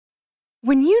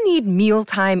When you need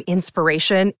mealtime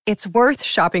inspiration, it's worth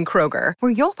shopping Kroger,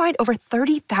 where you'll find over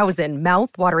 30,000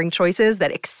 mouth-watering choices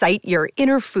that excite your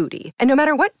inner foodie. And no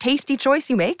matter what tasty choice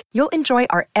you make, you'll enjoy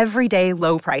our everyday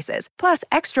low prices, plus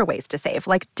extra ways to save,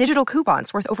 like digital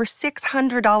coupons worth over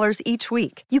 $600 each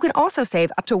week. You can also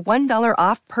save up to $1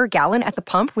 off per gallon at the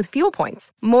pump with fuel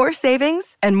points. More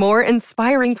savings and more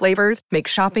inspiring flavors make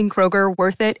shopping Kroger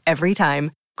worth it every time.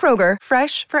 Kroger,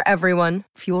 fresh for everyone.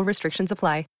 Fuel restrictions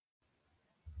apply.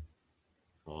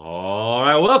 All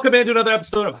right, welcome into another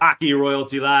episode of Hockey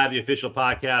Royalty Live, the official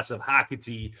podcast of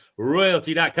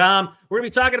HockeyRoyalty.com. We're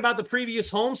going to be talking about the previous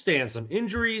homestand, some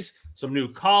injuries, some new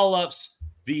call-ups,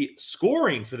 the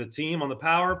scoring for the team on the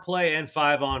power play and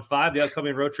 5-on-5, the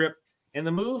upcoming road trip, and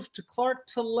the move to Clark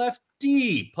to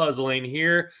lefty puzzling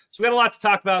here. So we got a lot to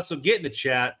talk about, so get in the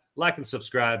chat, like and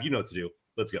subscribe. You know what to do.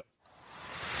 Let's go.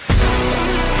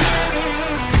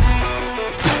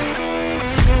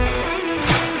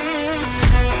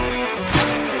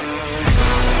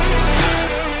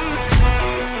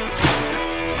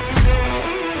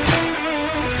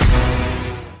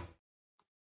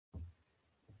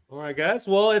 All right, guys.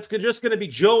 Well, it's just going to be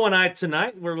Joe and I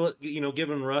tonight. We're,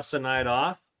 giving Russ a night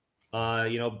off.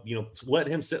 Let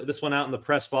him sit this one out in the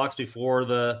press box before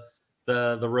the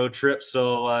road trip.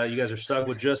 So you guys are stuck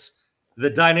with just the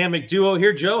dynamic duo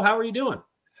here. Joe, how are you doing?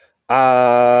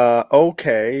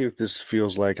 Okay. This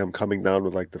feels like I'm coming down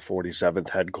with like the 47th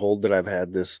head cold that I've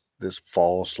had this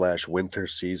fall/winter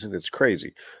season. It's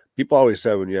crazy. People always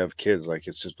say when you have kids, like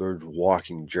it's just they're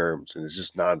walking germs and it's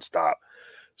just nonstop.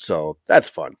 So that's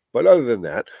fun. But other than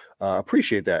that,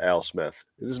 appreciate that, Al Smith.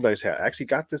 It is a nice hat. I actually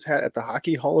got this hat at the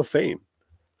Hockey Hall of Fame.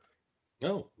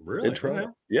 Oh, really? In Toronto.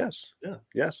 Okay. Yes. Yeah.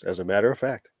 Yes, as a matter of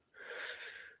fact.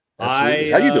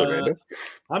 Absolutely. How you doing, Rando?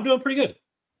 I'm doing pretty good.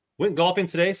 Went golfing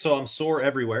today, so I'm sore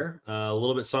everywhere. A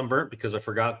little bit sunburnt because I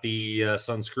forgot the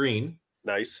sunscreen.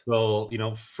 Nice. So,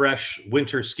 fresh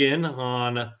winter skin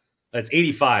on. It's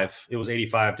 85. It was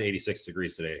 85 to 86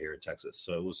 degrees today here in Texas.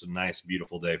 So it was a nice,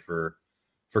 beautiful day for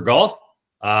golf.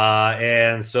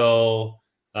 And so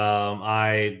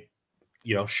I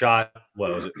shot,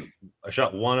 what was it? I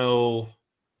shot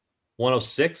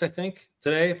 106, I think,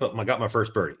 today, but I got my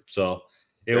first birdie. So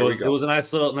it was a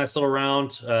nice little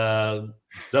round.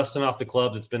 Dusting off the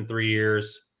clubs. It's been 3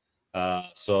 years.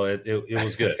 So it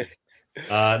was good.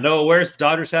 Noah, where's the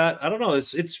Dodgers hat? I don't know.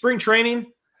 It's spring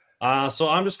training. So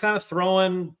I'm just kind of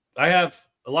throwing. I have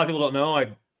a lot of people don't know.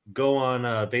 I go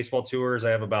on baseball tours. I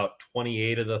have about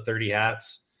 28 of the 30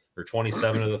 hats, or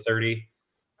 27 of the 30.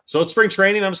 So it's spring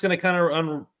training. I'm just going to kind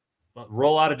of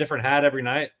roll out a different hat every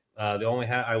night. The only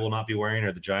hat I will not be wearing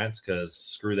are the Giants because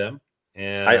screw them.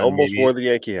 And I almost wore the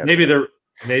Yankee hat. Maybe the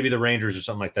Rangers or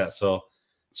something like that. So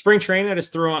spring training, I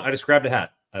just grabbed a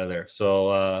hat out of there.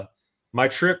 So my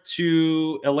trip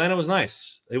to Atlanta was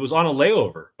nice. It was on a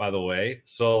layover, by the way.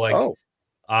 So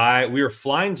we were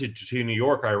flying to New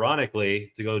York,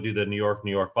 ironically, to go do the New York,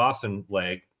 Boston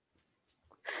leg.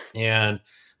 And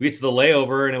we get to the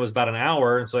layover, and it was about an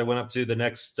hour. And so I went up to the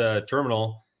next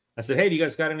terminal. I said, hey, do you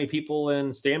guys got any people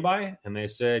in standby? And they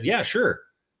said, yeah, sure.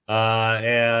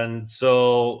 And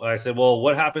so I said, well,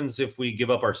 what happens if we give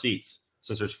up our seats?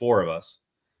 Since there's 4 of us.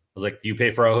 I was like, do you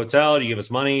pay for our hotel? Do you give us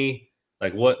money?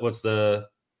 Like, what's the...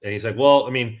 And he's like, well, I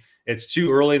mean, it's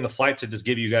too early in the flight to just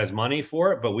give you guys money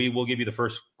for it, but we will give you the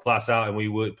first class out and we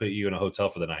would put you in a hotel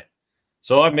for the night.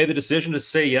 So I made the decision to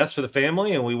say yes for the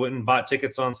family, and we went and bought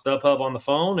tickets on StubHub on the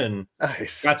phone and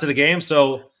got to the game.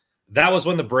 So that was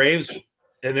when the Braves,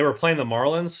 and they were playing the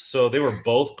Marlins. So they were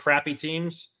both crappy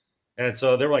teams. And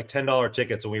so they were like $10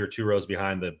 tickets, and we were 2 rows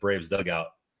behind the Braves dugout.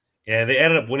 And they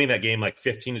ended up winning that game like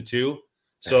 15-2.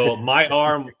 So my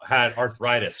arm had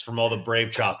arthritis from all the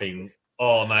Brave chopping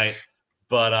all night.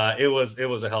 But it was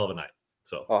a hell of a night.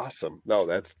 So awesome. No,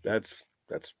 that's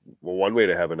one way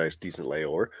to have a nice, decent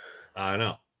layover. I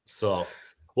know. So,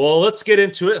 well, let's get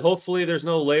into it. Hopefully, there's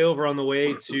no layover on the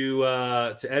way to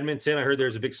Edmonton. I heard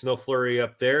there's a big snow flurry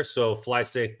up there. So fly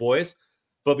safe, boys.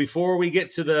 But before we get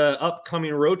to the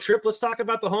upcoming road trip, let's talk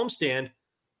about the homestand.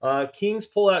 Kings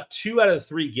pull out 2 out of the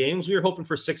 3 games. We were hoping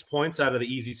for 6 points out of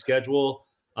the easy schedule.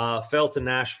 Fell to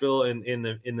Nashville in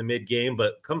the mid game,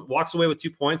 but walks away with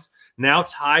 2 points. Now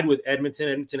tied with Edmonton.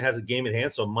 Edmonton has a game at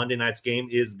hand, so Monday night's game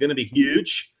is going to be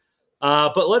huge.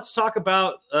 But let's talk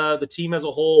about the team as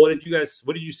a whole. What did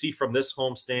you see from this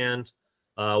homestand?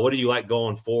 What do you like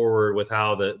going forward with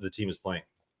how the team is playing?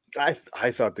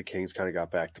 I thought the Kings kind of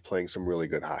got back to playing some really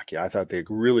good hockey. I thought they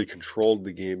really controlled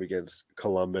the game against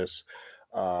Columbus.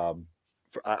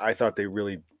 I thought they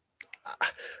really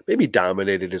maybe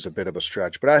dominated is a bit of a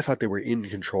stretch, but I thought they were in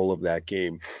control of that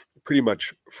game pretty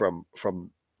much from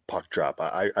puck drop.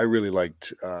 I really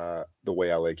liked the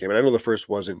way LA came. And I know the first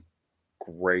wasn't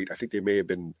great. I think they may have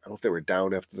been, I don't know if they were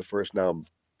down after the first. Now I'm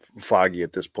foggy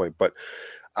at this point, but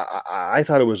I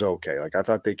thought it was okay. Like, I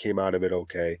thought they came out of it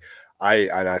okay.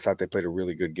 I thought they played a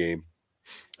really good game.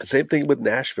 Same thing with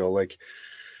Nashville. Like,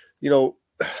 you know,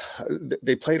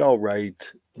 they played all right.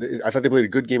 I thought they played a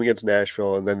good game against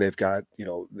Nashville, and then they've got,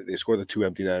 they score the 2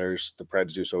 empty netters, the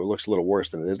Preds do, so it looks a little worse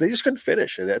than it is. They just couldn't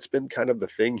finish, and that's been kind of the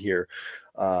thing here.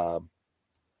 And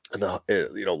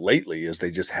lately is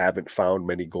they just haven't found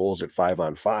many goals at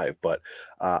 5-on-5. But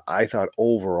I thought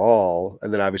overall,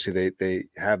 and then obviously they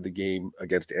have the game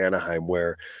against Anaheim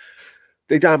where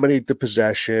they dominate the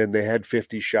possession. They had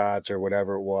 50 shots or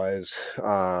whatever it was,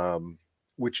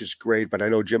 which is great. But I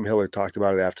know Jim Hiller talked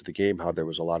about it after the game, how there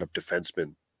was a lot of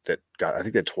defensemen that got, I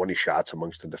think they had 20 shots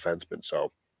amongst the defensemen.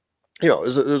 So,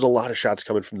 there's a lot of shots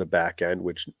coming from the back end,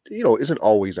 which, isn't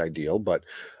always ideal, but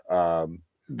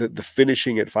the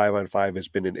finishing at 5-on-5 has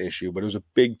been an issue, but it was a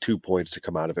big 2 points to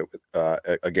come out of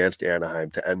it against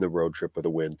Anaheim to end the road trip with a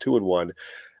win, 2-1.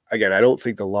 Again, I don't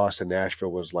think the loss in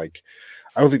Nashville was I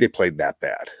don't think they played that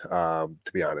bad,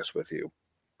 to be honest with you.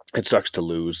 It sucks to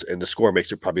lose, and the score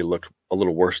makes it probably look a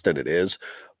little worse than it is,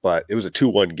 but it was a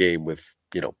 2-1 game with,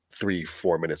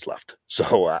 3-4 minutes left.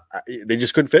 So they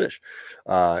just couldn't finish.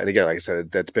 And again, like I said,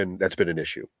 that's been an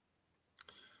issue.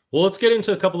 Well, let's get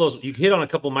into a couple of those. You hit on a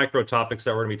couple micro topics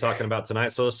that we're going to be talking about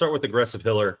tonight. So let's start with aggressive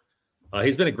Hiller.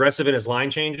 He's been aggressive in his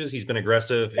line changes. He's been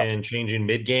aggressive in changing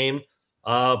mid-game,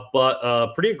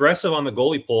 but pretty aggressive on the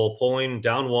goalie pull, pulling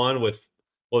down one with,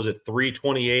 what was it,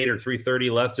 3:28 or 3:30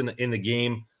 left in the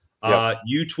game. Yep.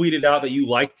 You tweeted out that you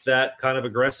liked that kind of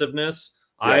aggressiveness.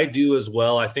 Yep. I do as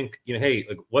well. I think, hey,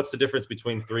 what's the difference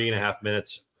between 3.5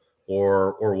 minutes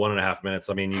or 1.5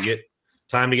 minutes? I mean, you get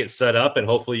time to get set up, and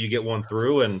hopefully you get one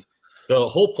through. And the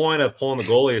whole point of pulling the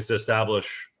goalie is to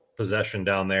establish possession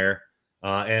down there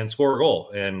and score a goal.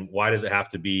 And why does it have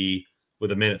to be with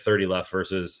 1:30 left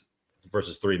versus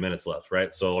 3 minutes left,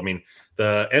 right? So, I mean,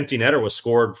 the empty netter was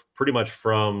scored pretty much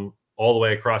from all the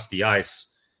way across the ice.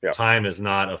 Yep. Time is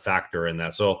not a factor in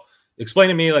that. So explain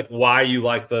to me why you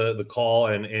like the call,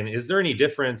 and is there any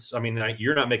difference? I mean,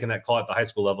 you're not making that call at the high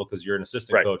school level because you're an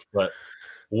assistant coach, but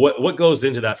what goes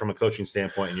into that from a coaching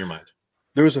standpoint in your mind?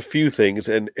 There was a few things,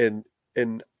 and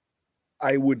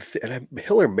I would and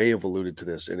Hiller may have alluded to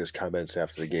this in his comments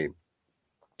after the game.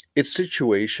 It's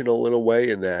situational in a way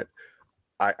in that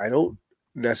I don't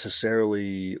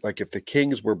necessarily, if the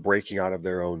Kings were breaking out of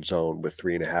their own zone with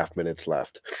 3.5 minutes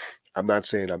left, I'm not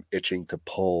saying I'm itching to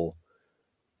pull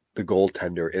the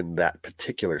goaltender in that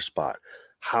particular spot.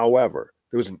 However,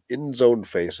 there was an in-zone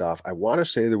face-off. I want to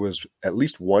say there was at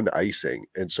least one icing,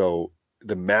 and so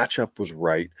the matchup was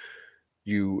right.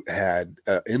 You had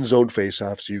in-zone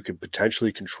face-off, so you could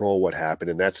potentially control what happened,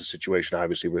 and that's a situation,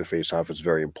 obviously, where the face-off is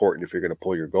very important if you're going to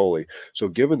pull your goalie. So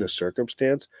given the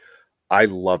circumstance, I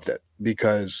loved it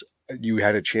because you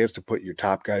had a chance to put your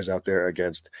top guys out there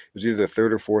against, it was either the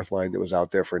third or fourth line that was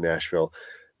out there for Nashville.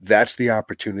 That's the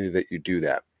opportunity that you do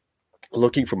that.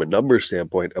 Looking from a numbers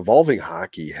standpoint, Evolving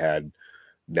Hockey had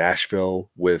Nashville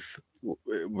with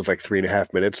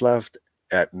 3.5 minutes left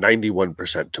at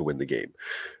 91% to win the game.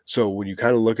 So when you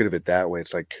kind of look at it that way,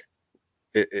 it's like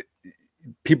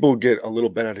people get a little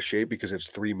bent out of shape because it's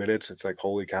 3 minutes. It's like,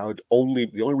 holy cow. The only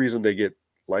reason they get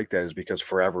like that is because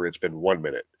forever it's been 1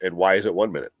 minute. And why is it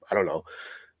 1 minute? I don't know.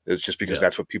 It's just because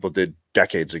that's what people did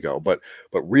decades ago. But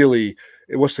really,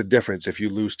 what's the difference if you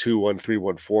lose 2-1,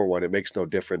 3-1, 4-1? It makes no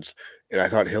difference. And I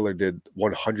thought Hiller did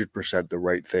 100% the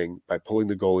right thing by pulling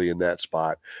the goalie in that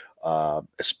spot,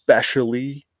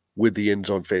 especially with the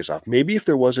in-zone face-off. Maybe if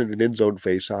there wasn't an in-zone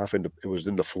face-off and it was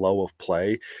in the flow of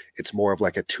play, it's more of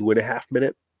like a 2.5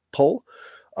 minute pull.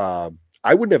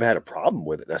 I wouldn't have had a problem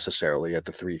with it necessarily at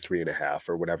the 3.5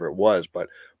 or whatever it was, but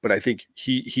I think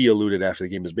he alluded after the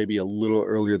game is maybe a little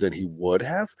earlier than he would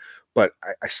have, but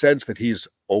I sense that he's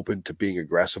open to being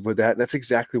aggressive with that, and that's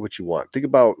exactly what you want. Think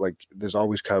about, there's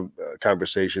always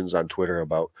conversations on Twitter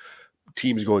about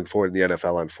teams going forward in the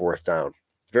NFL on fourth down.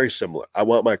 Very similar. I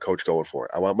want my coach going for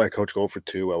it. I want my coach going for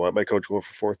 2. I want my coach going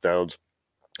for fourth downs.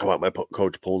 I want my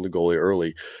coach pulling the goalie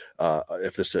early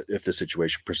if the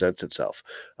situation presents itself,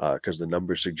 because the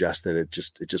numbers suggest that it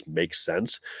just makes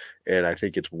sense, and I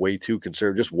think it's way too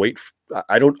conservative. Just wait.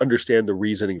 I don't understand the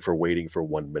reasoning for waiting for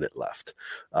 1 minute left.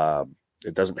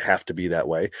 It doesn't have to be that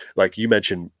way. Like you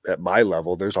mentioned, at my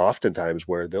level, there's often times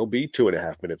where there'll be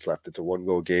 2.5 minutes left. It's a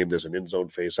 1-goal game. There's an in-zone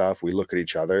face-off. We look at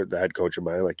each other, the head coach and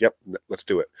I, like, yep, let's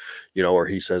do it. Or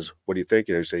he says, what do you think?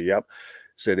 You say, yep.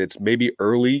 Said it's maybe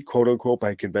early, quote unquote,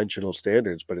 by conventional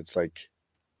standards, but it's like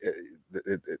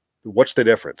what's the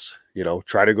difference?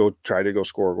 Try to go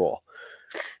score a goal.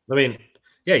 I mean,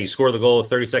 yeah, you score the goal with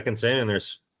 30 seconds in, and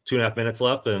there's 2.5 minutes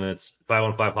left, and it's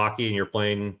 5-on-5 hockey, and you're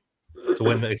playing to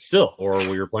win still, or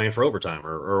you're playing for overtime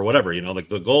or whatever. Like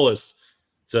the goal is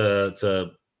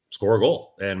to score a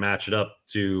goal and match it up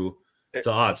to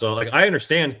odds. So like I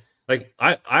understand. Like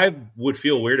I would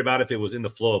feel weird about if it was in the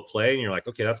flow of play, and you're like,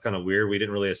 okay, that's kind of weird. We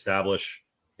didn't really establish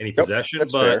any possession,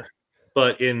 that's fair.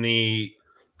 But in the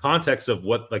context of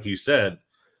what, like you said,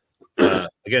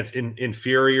 against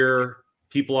inferior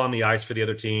people on the ice for the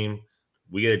other team,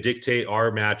 we get to dictate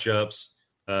our matchups,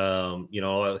 all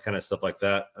that kind of stuff like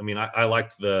that. I mean, I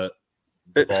liked the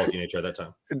ballsy nature at that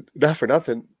time. Not for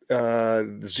nothing. 0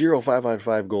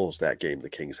 5-on-5 goals that game the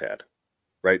Kings had,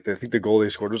 right? I think the goal they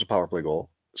scored was a power play goal.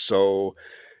 So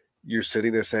you're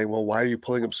sitting there saying, well, why are you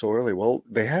pulling them so early? Well,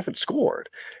 they haven't scored.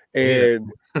 And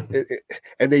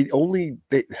and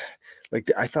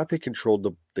I thought they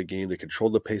controlled the game. They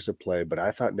controlled the pace of play, but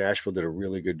I thought Nashville did a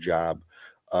really good job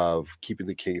of keeping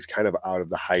the Kings kind of out of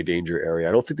the high danger area.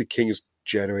 I don't think the Kings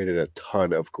generated a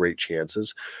ton of great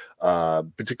chances,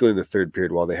 particularly in the third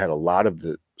period, while they had a lot of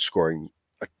the scoring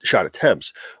shot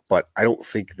attempts, but I don't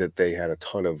think that they had a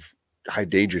ton of high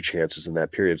danger chances in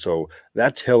that period. So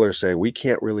that's Hiller saying, we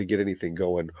can't really get anything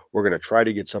going. We're going to try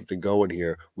to get something going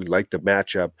here. We like the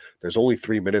matchup. There's only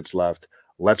 3 minutes left.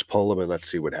 Let's pull him and let's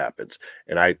see what happens.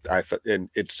 And I thought, and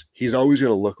he's always going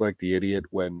to look like the idiot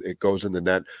when it goes in the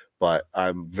net, but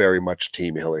I'm very much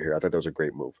team Hiller here. I thought that was a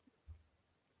great move.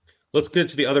 Let's get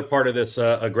to the other part of this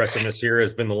aggressiveness here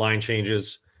has been the line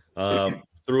changes.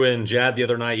 Threw in Jad the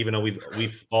other night, even though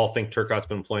we all think Turcotte's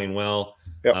been playing well.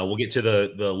 Yep. We'll get to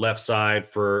the left side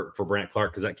for Brandt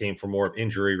Clarke because that came from more of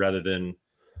injury rather than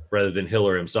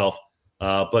Hiller himself.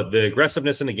 But the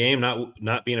aggressiveness in the game,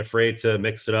 not being afraid to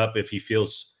mix it up if he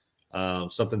feels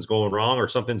something's going wrong or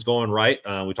something's going right.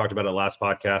 We talked about it last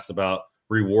podcast about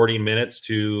rewarding minutes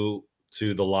to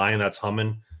the line that's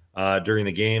humming during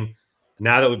the game.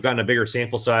 Now that we've gotten a bigger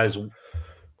sample size,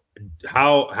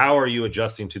 how are you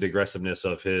adjusting to the aggressiveness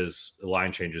of his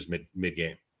line changes mid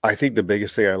game? I think the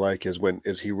biggest thing I like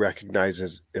is he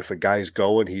recognizes if a guy's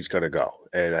going, he's going to go.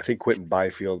 And I think Quentin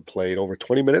Byfield played over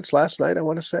 20 minutes last night, I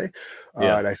want to say.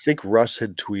 And I think Russ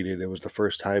had tweeted it was the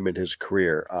first time in his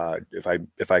career. If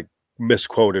I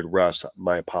misquoted Russ,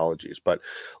 my apologies. But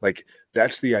like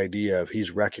that's the idea of he's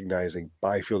recognizing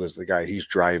Byfield as the guy. He's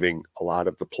driving a lot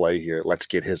of the play here. Let's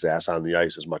get his ass on the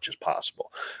ice as much as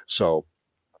possible. So,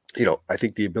 I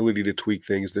think the ability to tweak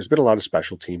things, there's been a lot of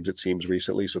special teams, it seems,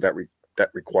 recently. So that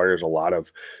requires a lot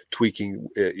of tweaking,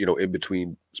 in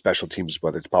between special teams,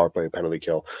 whether it's power play and penalty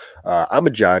kill. I'm a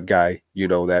Jod guy,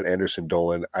 that Anderson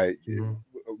Dolan.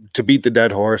 To beat the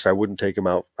dead horse, I wouldn't take him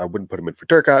out. I wouldn't put him in for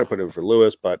Turcotte. I'd put him in for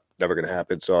Lewis, but never going to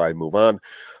happen. So I move on.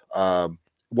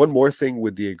 One more thing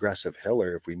with the aggressive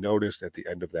Hiller, if we noticed at the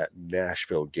end of that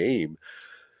Nashville game,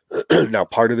 now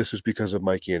part of this is because of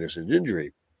Mikey Anderson's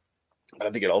injury. But I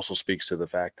think it also speaks to the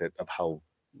fact of how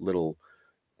little,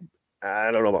 I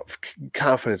don't know about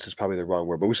confidence is probably the wrong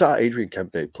word, but we saw Adrian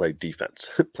Kempe play defense,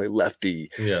 play lefty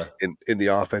in the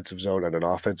offensive zone on an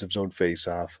offensive zone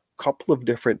faceoff a couple of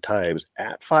different times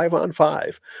at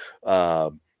 5-on-5.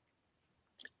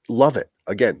 Love it.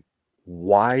 Again,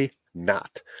 why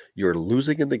not? You're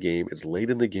losing in the game. It's late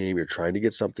in the game. You're trying to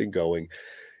get something going.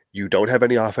 You don't have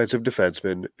any offensive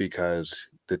defensemen because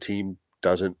the team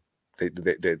doesn't,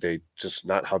 they just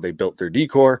not how they built their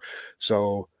decor.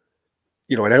 So,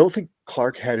 and I don't think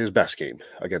Clarke had his best game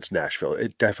against Nashville.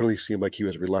 It definitely seemed like he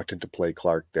was reluctant to play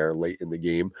Clarke there late in the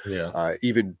game,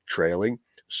 even trailing.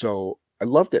 So I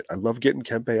loved it. I love getting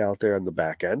Kempe out there on the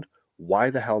back end.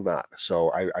 Why the hell not?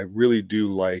 So I really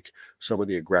do like some of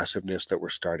the aggressiveness that we're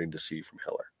starting to see from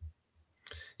Hiller.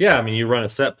 Yeah, I mean, you run a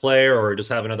set play or just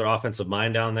have another offensive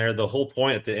mind down there. The whole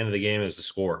point at the end of the game is to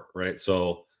score, right?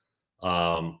 So,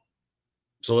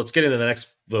 so let's get into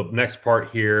the next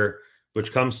part here,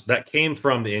 which came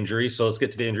from the injury. So let's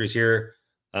get to the injuries here.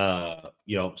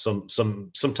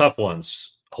 Some tough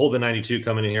ones. Holden 92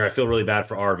 coming in here. I feel really bad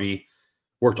for RV.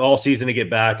 Worked all season to get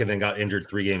back and then got injured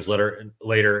 3 games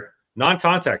later.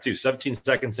 Non-contact too. 17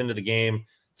 seconds into the game.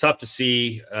 Tough to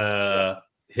see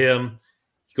him.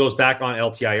 He goes back on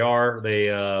LTIR. They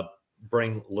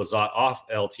bring Lizotte off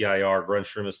LTIR.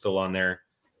 Grunstrom is still on there.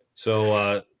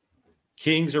 So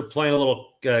Kings are playing a little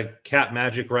cat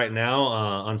magic right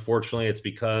now. Unfortunately, it's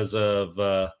because of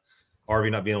RV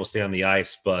not being able to stay on the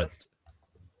ice, but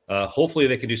hopefully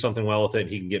they can do something well with it and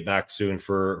he can get back soon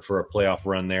for a playoff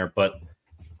run there. But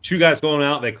 2 guys going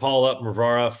out, they call up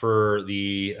Mavara for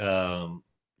the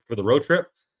road trip,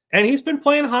 and he's been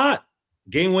playing hot.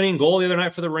 game-winning goal the other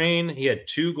night for the Reign. He had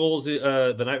 2 goals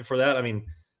the night before that. I mean,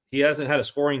 he hasn't had a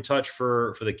scoring touch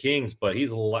for the Kings, but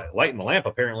he's lighting the lamp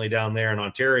apparently down there in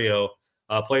Ontario,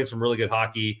 playing some really good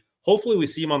hockey. Hopefully, we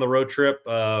see him on the road trip.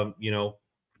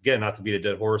 Again, not to beat a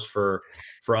dead horse for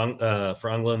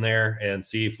England there, and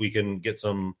see if we can get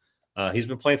some. He's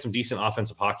been playing some decent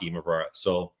offensive hockey, Mavara.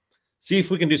 So see if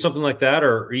we can do something like that,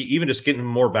 or even just getting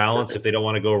more balance if they don't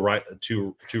want to go right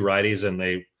two righties and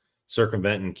they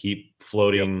circumvent and keep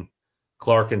floating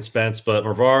Clark and Spence. But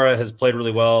Mavara has played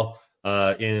really well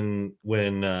when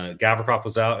Gavrikov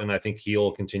was out, and I think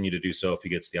he'll continue to do so if he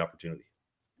gets the opportunity.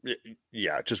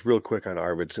 Yeah, just real quick on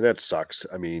Arvidsson, that sucks.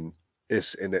 I mean,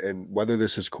 and whether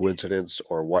this is coincidence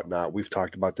or whatnot, we've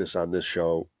talked about this on this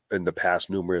show in the past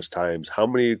numerous times. How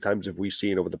many times have we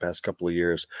seen over the past couple of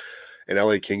years an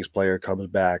LA Kings player comes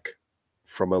back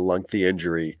from a lengthy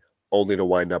injury only to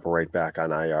wind up right back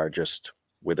on IR just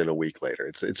within a week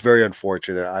later? It's very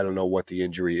unfortunate. I don't know what the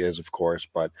injury is, of course,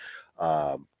 but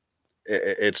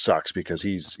it sucks because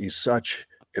he's such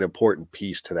an important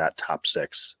piece to that top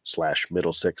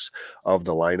 6/middle 6 of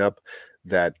the lineup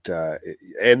that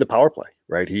and the power play,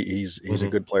 right? He's a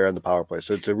good player on the power play.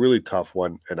 So it's a really tough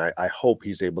one, and I hope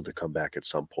he's able to come back at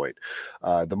some point.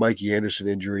 The Mikey Anderson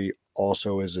injury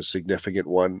also is a significant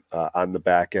one on the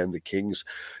back end. The Kings,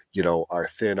 are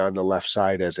thin on the left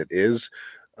side as it is.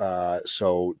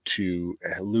 So to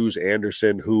lose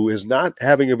Anderson, who is not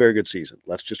having a very good season,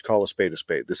 let's just call a spade a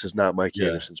spade. This is not Mikey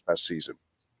Anderson's best season,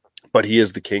 but he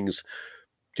is the Kings,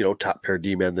 top pair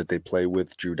D-man that they play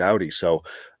with Drew Doughty. So,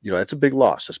 that's a big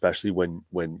loss, especially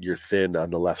when you're thin on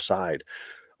the left side.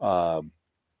 To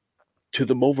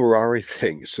the Moverari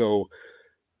thing. So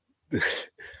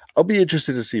I'll be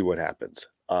interested to see what happens.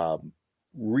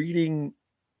 Reading,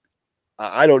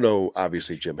 I don't know,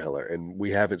 obviously, Jim Hiller, and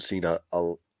we haven't seen a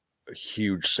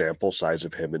huge sample size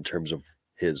of him in terms of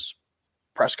his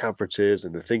press conferences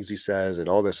and the things he says and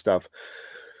all this stuff.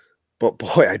 But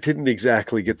boy, I didn't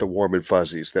exactly get the warm and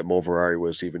fuzzies that Moverari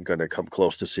was even going to come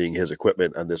close to seeing his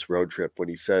equipment on this road trip when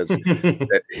he says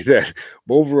that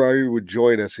Moverari would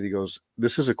join us. And he goes,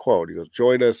 this is a quote. He goes,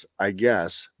 join us, I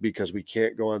guess, because we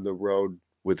can't go on the road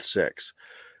with 6.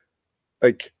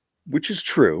 Which is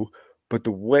true. But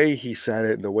the way he said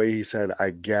it and the way he said,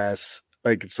 I guess,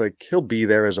 it's like he'll be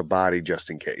there as a body just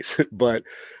in case. But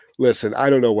listen, I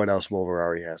don't know what else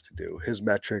Moverari has to do. His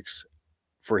metrics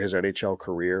for his NHL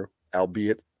career,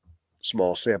 albeit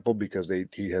small sample because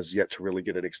he has yet to really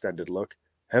get an extended look,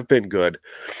 have been good.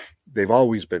 They've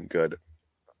always been good.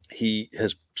 He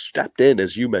has stepped in,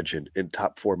 as you mentioned, in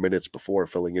top 4 minutes before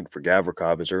filling in for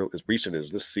Gavrikov as recent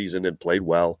as this season and played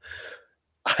well.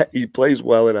 He plays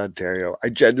well in Ontario. I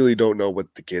genuinely don't know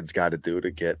what the kid's got to do to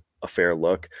get a fair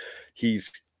look.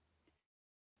 He's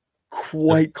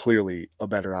quite clearly a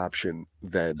better option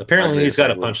than apparently he's got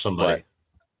to punch somebody.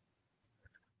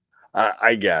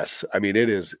 I guess. I mean, it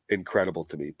is incredible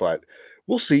to me, but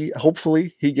we'll see.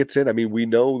 Hopefully he gets in. I mean, we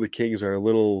know the Kings are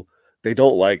they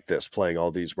don't like this playing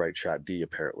all these right shot D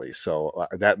apparently. So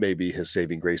that may be his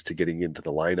saving grace to getting into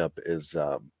the lineup is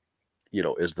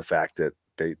the fact that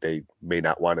they may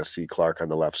not want to see Clark on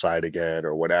the left side again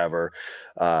or whatever,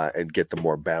 and get the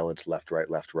more balanced left,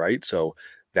 right. So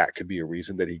that could be a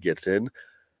reason that he gets in.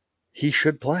 He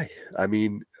should play. I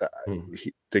mean,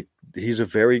 he's a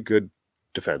very good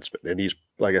defenseman, and he's,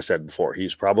 like I said before,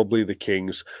 he's probably the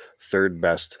Kings' 3rd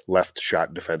best left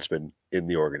shot defenseman in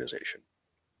the organization.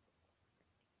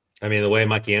 I mean, the way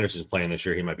Mikey Anderson's playing this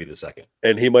year, he might be the 2nd.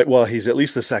 And he's at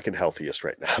least the 2nd healthiest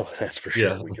right now. That's for sure.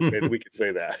 Yeah. We can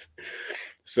say that.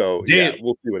 So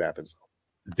we'll see what happens.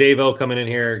 Dave O coming in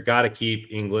here, got to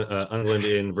keep England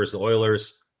in versus the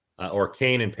Oilers, or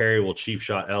Kane and Perry will cheap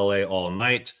shot LA all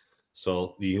night.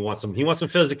 So he wants some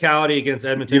physicality against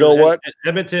Edmonton. You know what?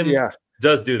 Edmonton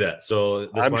does do that. So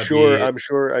I'm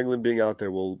sure England being out there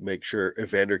will make sure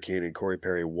Evander Kane and Corey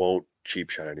Perry won't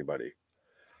cheap shot anybody.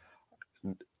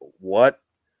 What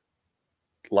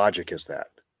logic is that?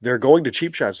 They're going to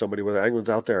cheap shot somebody whether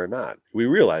England's out there or not. We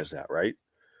realize that, right?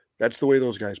 That's the way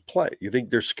those guys play. You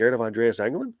think they're scared of Andreas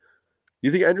Englund?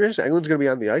 You think Andreas Englund's going to be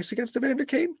on the ice against Evander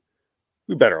Kane?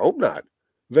 We better hope not.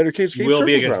 Evander Kane's will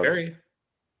be against Perry.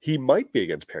 He might be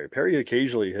against Perry. Perry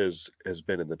occasionally has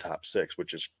been in the top 6,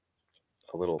 which is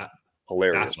a little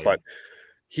hilarious. But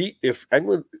if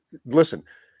England's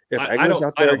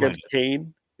out there against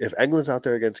Kane, if England's out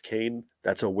there against Kane,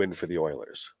 that's a win for the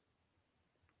Oilers.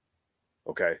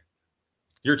 Okay.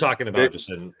 You're talking about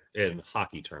just in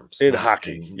hockey terms. In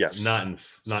hockey, yes. Not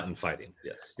in fighting,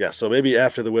 yes. Yeah, so maybe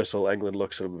after the whistle, England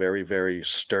looks at him very, very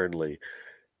sternly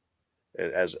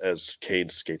as Kane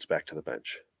skates back to the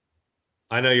bench.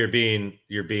 I know you're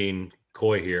being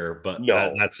coy here, but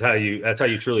No, that's how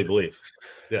you truly believe.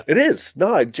 Yeah. it is.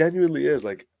 No, it genuinely is.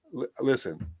 Like,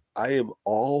 listen, I am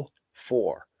all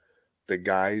for the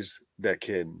guys that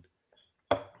can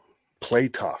play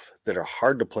tough, that are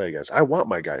hard to play against. I want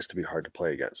my guys to be hard to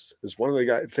play against. It's one of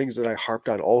the things that I harped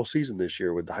on all season this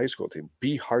year with the high school team.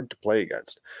 Be hard to play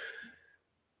against.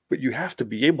 But you have to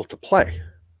be able to play.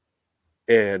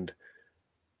 And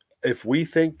if we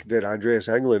think that Andreas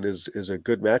Englund is a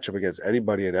good matchup against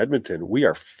anybody in Edmonton, we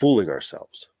are fooling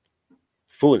ourselves.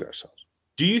 Fooling ourselves.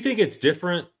 Do you think it's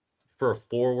different for a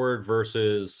forward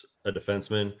versus a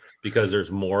defenseman because there's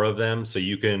more of them, so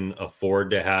you can afford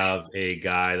to have a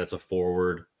guy that's a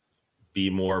forward be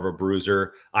more of a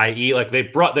bruiser, i.e. like they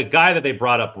brought the guy that they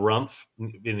brought up, Rumpf,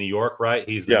 in New York, right?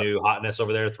 He's the new hotness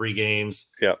over there, 3 games,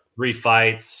 3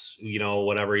 fights,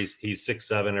 whatever. He's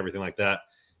 6'7", everything like that.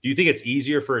 Do you think it's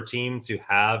easier for a team to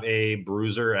have a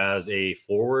bruiser as a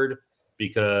forward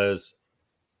because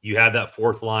you have that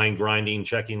fourth line, grinding,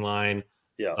 checking line,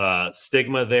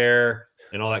 stigma there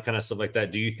and all that kind of stuff like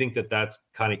that? Do you think that that's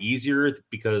kind of easier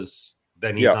because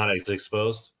then he's not as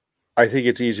exposed? I think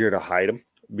it's easier to hide him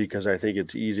because I think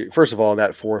it's easier. First of all,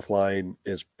 that fourth line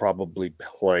is probably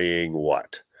playing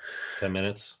 10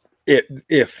 minutes?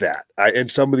 If that. And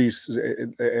some of these,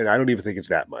 and I don't even think it's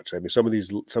that much. I mean, some of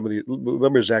these,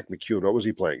 remember Zach McEwen, what was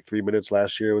he playing? 3 minutes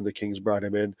last year when the Kings brought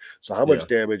him in. So how much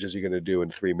damage is he going to do in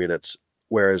 3 minutes?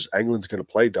 Whereas Englund's going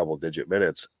to play double-digit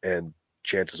minutes, and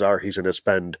chances are he's going to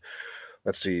spend,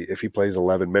 let's see, if he plays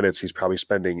 11 minutes, he's probably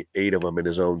spending 8 of them in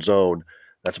his own zone.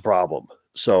 That's a problem.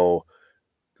 So,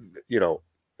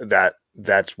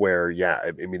 that's where,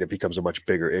 I mean, it becomes a much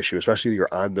bigger issue, especially if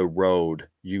you're on the road.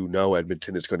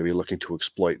 Edmonton is going to be looking to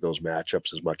exploit those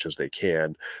matchups as much as they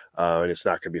can, and it's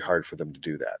not going to be hard for them to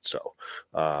do that. So,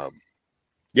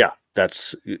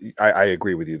 I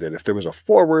agree with you that if there was a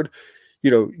forward,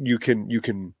 you can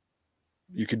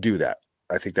do that.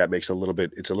 I think that makes it's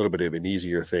a little bit of an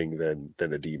easier thing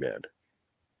than a D-man.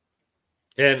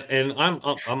 And I'm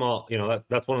all,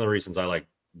 that's one of the reasons I like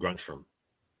Grunstrom.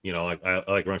 I like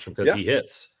Grunstrom because he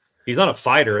hits. He's not a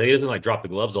fighter. He doesn't drop the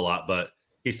gloves a lot, but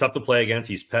he's tough to play against.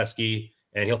 He's pesky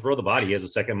and he'll throw the body. He has the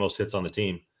second most hits on the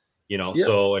team,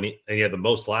 so, and he had the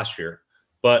most last year,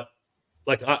 but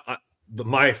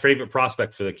my favorite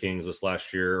prospect for the Kings this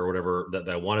last year or whatever that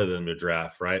I wanted them to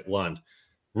draft, right? Lund,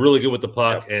 really good with the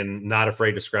puck and not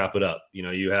afraid to scrap it up.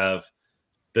 You have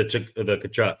the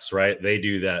Kachucks, right? They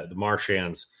do that. The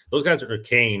Marchands, those guys are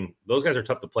Kane. Those guys are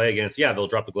tough to play against. Yeah, they'll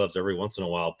drop the gloves every once in a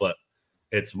while, but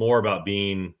it's more about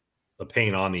being a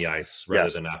pain on the ice rather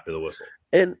than after the whistle.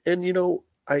 And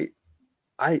I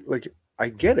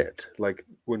get it. Like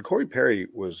when Corey Perry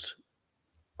was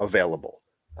available,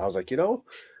 I was like,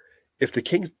 if the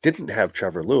Kings didn't have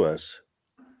Trevor Lewis,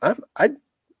 I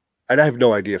have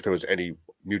no idea if there was any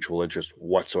mutual interest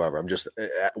whatsoever. I'm just,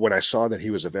 when I saw that he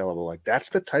was available, like that's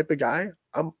the type of guy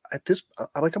I'm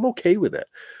okay with it.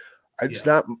 It's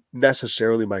not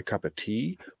necessarily my cup of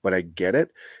tea, but I get it.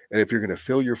 And if you're going to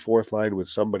fill your fourth line with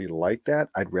somebody like that,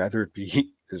 I'd rather it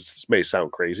be, this may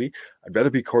sound crazy, I'd rather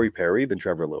be Corey Perry than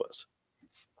Trevor Lewis.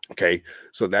 Okay.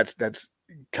 So that's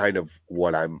kind of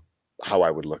how I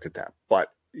would look at that. But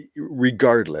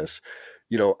regardless,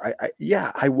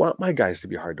 I want my guys to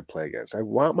be hard to play against. I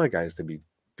want my guys to be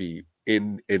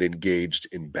in and engaged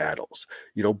in battles.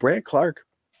 Brant Clark,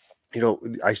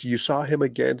 you saw him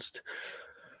against,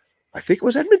 I think it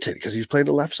was Edmonton, because he's playing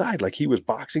the left side. Like he was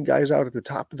boxing guys out at the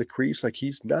top of the crease. Like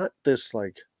he's not this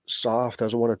soft,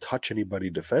 doesn't want to touch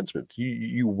anybody defenseman.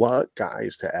 You want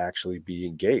guys to actually be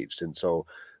engaged. And so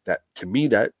that, to me,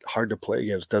 that hard to play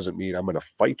against doesn't mean I'm going to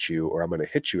fight you or I'm going to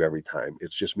hit you every time.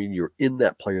 It's just mean you're in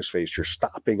that player's face. You're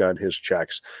stopping on his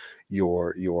checks.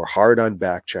 You're hard on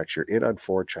back checks. You're in on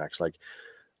forechecks. Like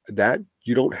that,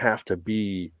 you don't have to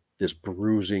be this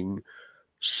bruising,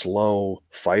 slow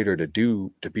fighter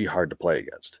to be hard to play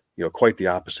against. Quite the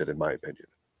opposite, in my opinion.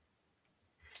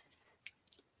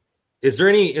 Is there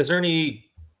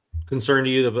any concern to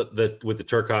you that with the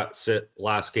Turcotte sit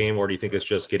last game, or do you think it's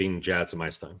just getting Jad some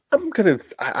ice time?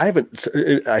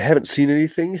 I haven't seen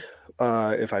anything.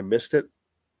 If I missed it,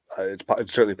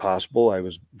 it's certainly possible.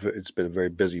 It's been a very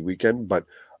busy weekend, but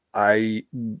I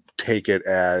take it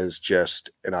as just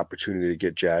an opportunity to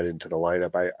get Jad into the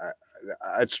lineup.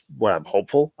 That's what I'm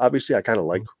hopeful. Obviously, I kind of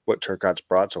like what Turcotte's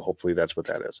brought, so hopefully that's what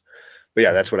that is. But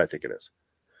yeah, that's what I think it is.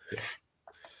 Yeah.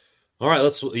 All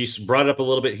right, you brought it up a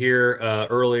little bit here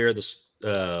earlier. This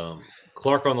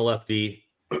Clark on the left D.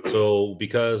 So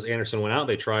because Anderson went out,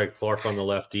 they tried Clark on the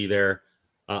left D there.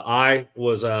 I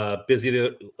was busy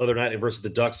the other night versus the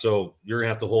Ducks, so you're gonna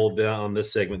have to hold down on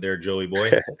this segment there, Joey boy.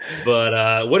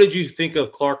 But what did you think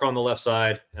of Clark on the left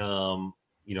side?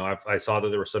 I saw that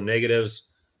there were some negatives.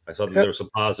 I saw that there were some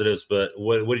positives, but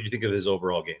what did you think of his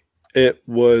overall game? It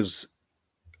was,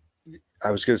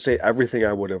 I was going to say everything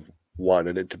I would have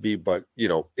wanted it to be, but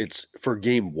it's for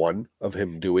game one of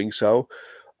him doing so.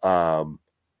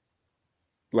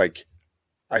 Like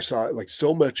I saw like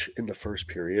so much in the first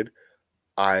period.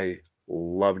 I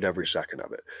loved every second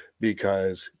of it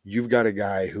because you've got a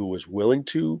guy who was willing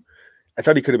to. I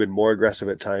thought he could have been more aggressive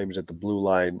at times at the blue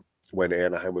line when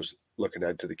Anaheim was looking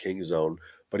into the King zone,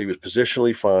 but he was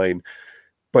positionally fine.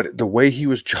 But the way he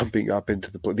was jumping up into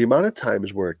the amount of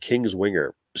times where a King's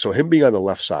winger, so him being on the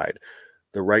left side,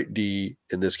 the right D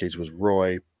in this case was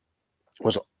Roy,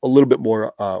 was a little bit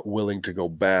more willing to go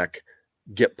back,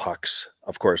 get pucks.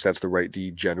 Of course, that's the right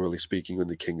D, generally speaking, in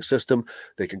the King system.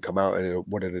 They can come out, and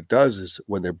what it does is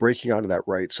when they're breaking out of that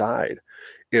right side,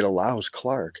 it allows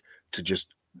Clark to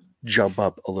just jump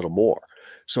up a little more.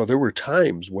 So there were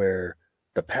times where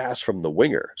the pass from the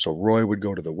winger, so Roy would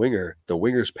go to the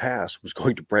winger's pass was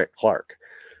going to Brant Clark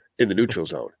in the neutral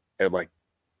zone. And I'm like,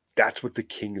 that's what the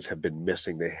Kings have been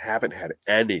missing. They haven't had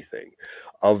anything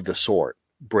of the sort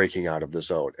breaking out of the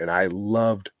zone. And I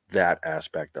loved that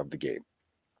aspect of the game.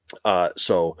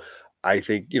 So I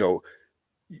think,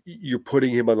 you're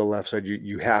putting him on the left side.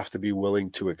 You have to be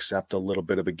willing to accept a little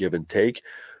bit of a give and take,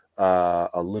 a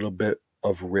little bit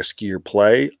of riskier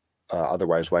play.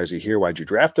 Otherwise, why is he here? Why'd you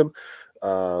draft him?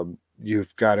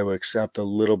 You've got to accept a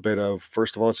little bit of,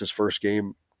 first of all, it's his first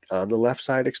game on the left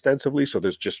side extensively. So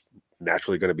there's just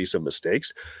naturally going to be some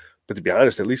mistakes. But to be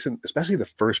honest, at least especially the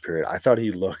first period, I thought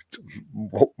he looked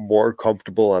more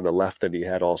comfortable on the left than he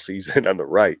had all season on the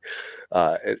right.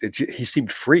 He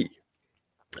seemed free.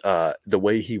 The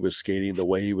way he was skating, the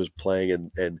way he was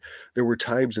playing, and there were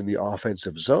times in the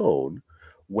offensive zone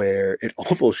where it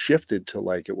almost shifted to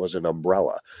like it was an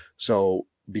umbrella. So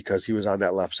because he was on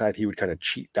that left side, he would kind of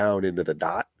cheat down into the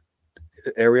dot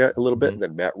area a little bit, and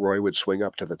then Matt Roy would swing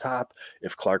up to the top.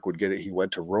 If Clark would get it, he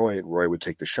went to Roy, and Roy would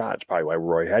take the shot. It's probably why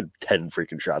Roy had 10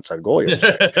 freaking shots on goal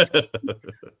yesterday.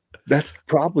 That's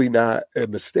probably not a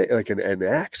mistake, like an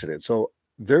accident. So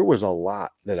there was a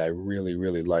lot that I really,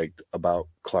 really liked about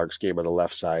Clark's game on the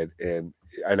left side. And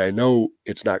I know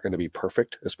it's not going to be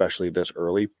perfect, especially this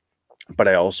early, but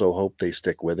I also hope they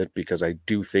stick with it because I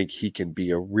do think he can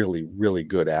be a really, really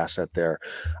good asset there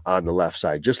on the left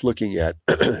side. Just looking at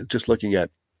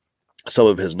some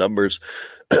of his numbers,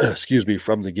 excuse me,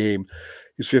 from the game,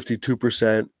 he's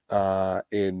 52%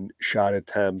 in shot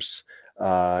attempts,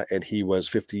 and he was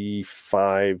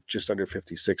 55, just under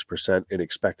 56% in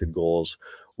expected goals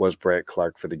was Brant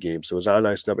Clark for the game. So his on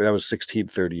ice number, that was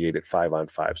 1638 at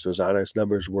 5-on-5. So his on ice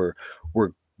numbers were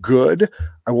good.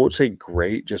 I won't say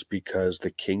great just because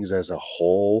the Kings as a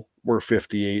whole were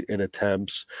 58 in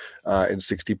attempts and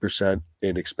 60%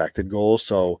 in expected goals.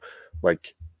 So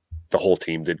like the whole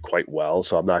team did quite well.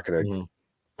 So I'm not going to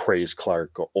praise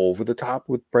Clark over the top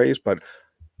with praise, but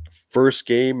first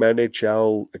game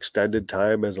NHL extended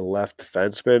time as a left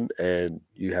defenseman, and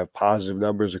you have positive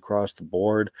numbers across the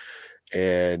board.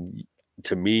 And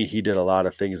to me, he did a lot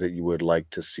of things that you would like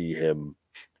to see him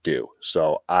do.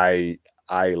 So I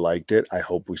liked it. I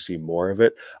hope we see more of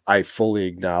it. I fully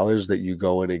acknowledge that you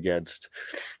go in against,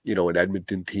 an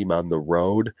Edmonton team on the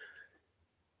road.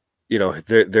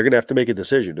 They're going to have to make a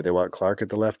decision. Do they want Clark at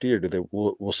the lefty, or do they?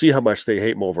 We'll see how much they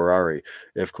hate Moverari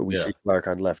if we see Clark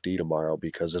on lefty tomorrow.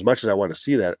 Because as much as I want to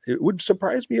see that, it would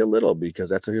surprise me a little because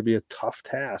that's going to be a tough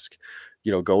task.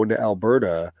 Going to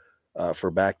Alberta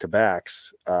for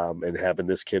back-to-backs and having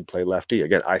this kid play lefty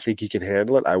again. I think he can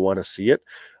handle it. I want to see it,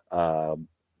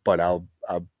 but I'll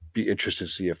be interested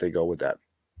to see if they go with that.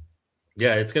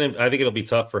 Yeah, I think it'll be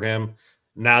tough for him.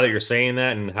 Now that you're saying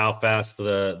that and how fast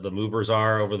the movers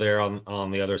are over there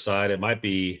on the other side, it might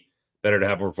be better to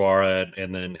have Rivara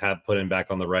and then put him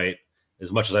back on the right.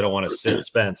 As much as I don't want to sit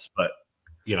Spence, but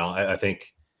I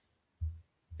think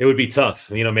it would be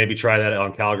tough. Maybe try that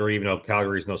on Calgary, even though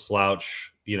Calgary's no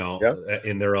slouch.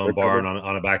 In their own barn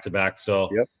on a back-to-back. So,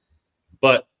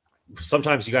 but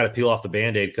sometimes you got to peel off the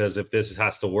Band-Aid because if this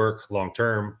has to work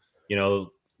long-term,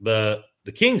 the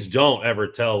Kings don't ever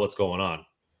tell what's going on.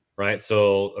 Right.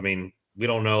 So, I mean, we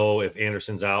don't know if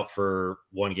Anderson's out for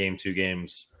 1 game, 2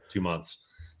 games, 2 months.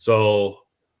 So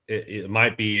it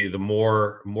might be the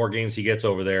more games he gets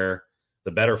over there,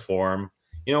 the better for him,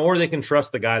 or they can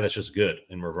trust the guy that's just good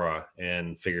in Rivera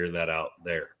and figure that out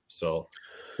there. So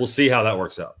we'll see how that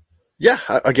works out. Yeah.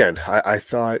 Again, I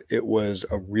thought it was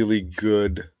a really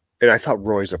good, and I thought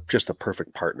Roy's just a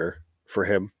perfect partner for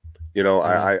him. You know,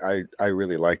 Mhm. I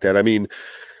really like that. I mean,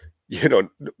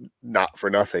 not for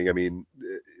nothing. I mean,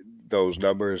 those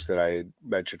numbers that I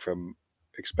mentioned from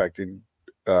expected,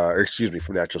 or excuse me,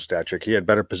 from natural stat trick, he had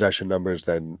better possession numbers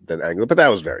than England, but that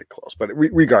was very close. But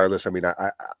regardless, I mean,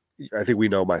 I think we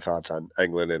know my thoughts on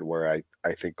England and where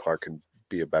I think Clark can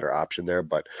be a better option there.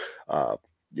 But uh,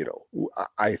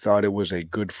 I thought it was a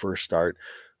good first start.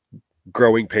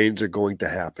 Growing pains are going to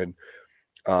happen.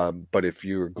 But if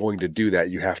you're going to do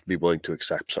that, you have to be willing to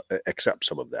accept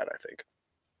some of that, I think.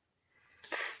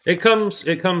 It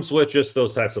comes with just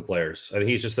those types of players. I think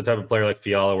he's just the type of player like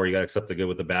Fiala where you got to accept the good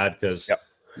with the bad because Yep.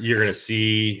 you're going to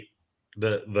see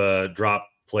the drop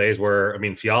plays where I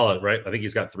mean Fiala, right? I think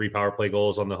he's got 3 power play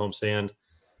goals on the homestand.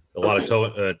 A lot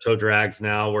of toe drags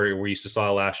now where we used to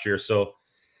saw last year. So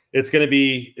it's gonna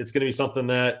be something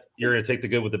that you're gonna take the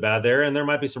good with the bad there, and there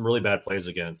might be some really bad plays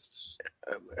against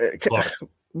Clark.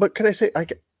 But can I say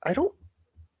I don't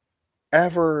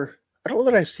ever I don't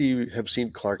know that have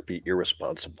seen Clark be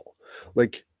irresponsible.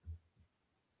 Like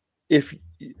if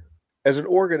as an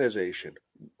organization,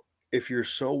 if you're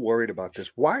so worried about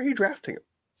this, why are you drafting him?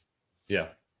 Yeah.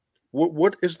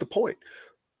 What is the point?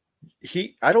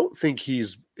 I don't think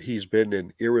he's been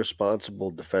an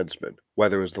irresponsible defenseman,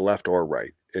 whether it's the left or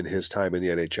right, in his time in the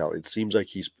NHL. It seems like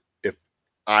if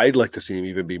I'd like to see him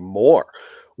even be more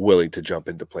willing to jump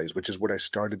into plays, which is what I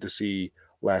started to see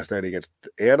last night against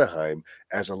Anaheim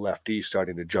as a lefty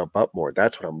starting to jump up more.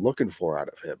 That's what I'm looking for out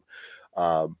of him.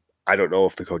 I don't know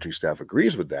if the coaching staff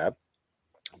agrees with that,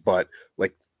 but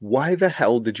like, why the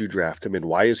hell did you draft him and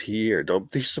why is he here?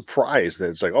 Don't be surprised that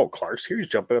it's like, oh, Clark's here. He's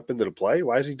jumping up into the play.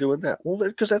 Why is he doing that? Well,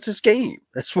 because that's his game.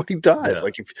 That's what he does. Yeah.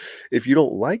 Like if you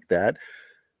don't like that,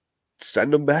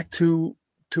 send him back to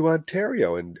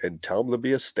Ontario and tell him to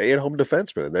be a stay-at-home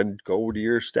defenseman and then go to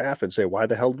your staff and say, why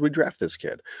the hell did we draft this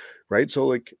kid? Right. So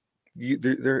like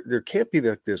there can't be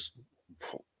this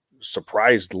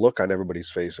surprised look on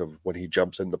everybody's face of when he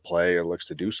jumps into play or looks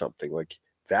to do something. Like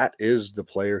that is the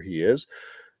player he is.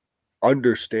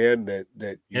 Understand that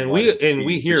you And want him we to and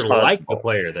we be here like the responsible.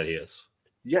 player that he is.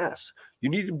 Yes, you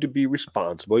need him to be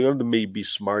responsible. You want him to maybe be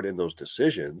smart in those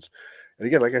decisions. And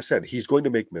again, like I said, he's going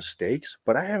to make mistakes,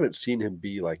 but I haven't seen him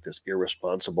be like this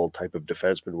irresponsible type of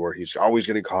defenseman where he's always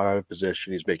getting caught out of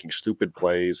position. He's making stupid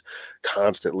plays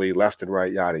constantly, left and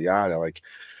right, yada yada. Like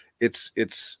it's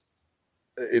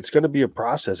going to be a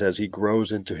process as he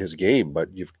grows into his game, but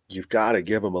you've got to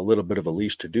give him a little bit of a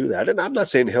leash to do that. And I'm not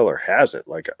saying Hiller hasn't.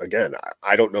 Like again,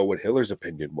 I don't know what Hiller's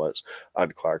opinion was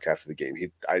on Clark after the game.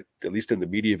 At least in the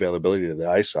media availability that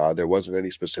I saw, there wasn't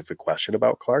any specific question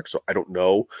about Clark, so I don't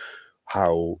know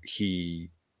how he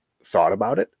thought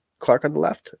about it. Clark on the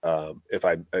left.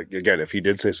 If he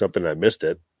did say something and I missed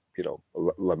it,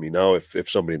 let me know if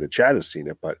somebody in the chat has seen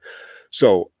it. But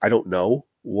so I don't know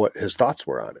what his thoughts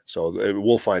were on it. So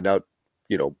we'll find out,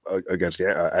 against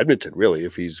Edmonton, really,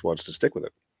 if he wants to stick with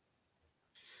it.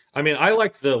 I mean, I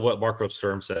liked what Marco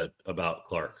Sturm said about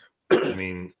Clark. I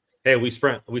mean, hey, we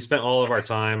spent all of our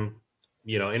time,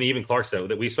 and even Clark said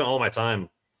that we spent all my time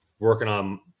working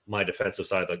on my defensive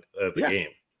side of the game,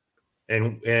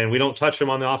 and we don't touch him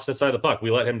on the opposite side of the puck.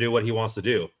 We let him do what he wants to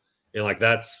do, and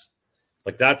that's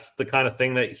the kind of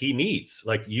thing that he needs.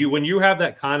 Like when you have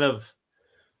that kind of,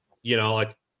 I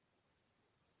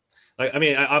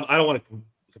mean, I don't want to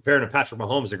compare him to Patrick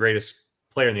Mahomes, the greatest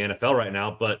player in the NFL right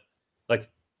now, but like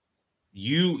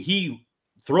he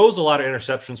throws a lot of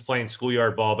interceptions playing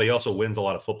schoolyard ball, but he also wins a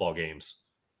lot of football games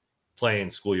playing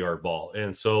schoolyard ball.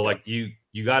 And so like you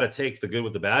got to take the good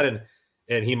with the bad,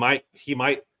 and he might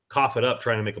cough it up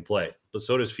trying to make a play, but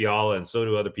so does Fiala and so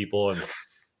do other people.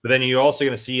 But then you're also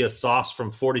going to see a sauce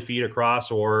from 40 feet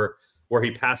across, or where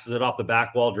he passes it off the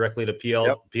back wall directly to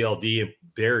PLD and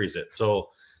buries it. So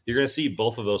you're going to see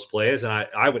both of those plays. And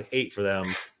I would hate for them,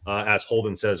 as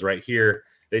Holden says right here,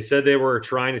 they said they were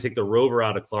trying to take the rover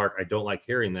out of Clark. I don't like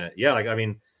hearing that. Yeah, I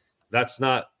mean, that's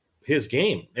not his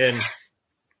game. And,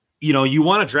 you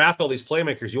want to draft all these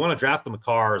playmakers. You want to draft the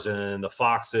McCarrs and the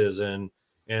Foxes and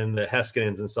the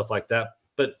Heskinens and stuff like that.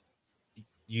 But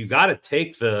you got to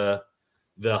take the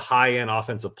high-end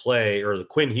offensive play, or the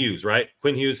Quinn Hughes, right?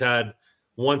 Quinn Hughes had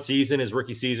one season, his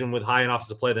rookie season, with high-end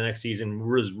offensive play. The next season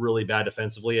was really bad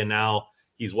defensively, and now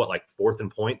he's like fourth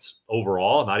in points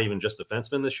overall, not even just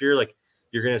defenseman this year. Like,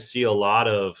 you're going to see a lot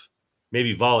of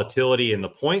maybe volatility in the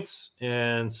points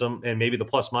and maybe the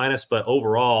plus minus, but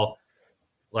overall,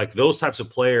 like those types of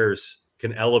players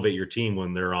can elevate your team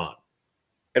when they're on.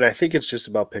 And I think it's just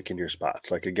about picking your spots.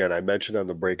 Like, again, I mentioned on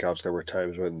the breakouts, there were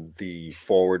times when the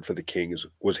forward for the Kings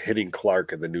was hitting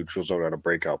Clark in the neutral zone on a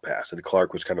breakout pass, and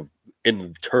Clark was kind of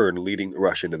in turn leading the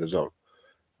rush into the zone.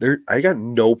 I got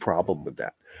no problem with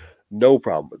that. No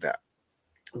problem with that.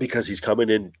 Because he's coming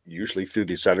in usually through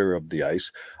the center of the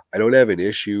ice. I don't have an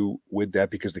issue with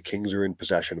that because the Kings are in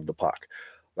possession of the puck.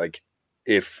 Like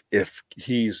if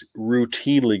he's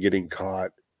routinely getting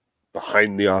caught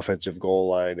behind the offensive goal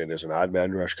line and there's an odd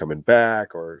man rush coming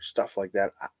back or stuff like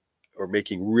that, or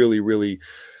making really, really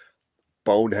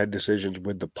bonehead decisions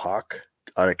with the puck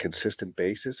on a consistent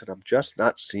basis. And I'm just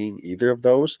not seeing either of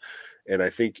those. And I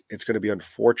think it's going to be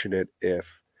unfortunate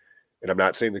if, and I'm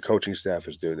not saying the coaching staff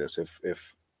is doing this,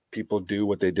 if people do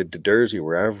what they did to Dursey,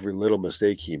 where every little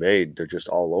mistake he made, they're just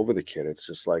all over the kid. It's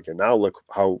just like, and now look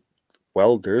how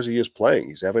well Dursey is playing.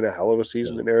 He's having a hell of a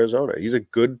season in Arizona. He's a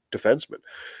good defenseman.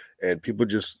 And people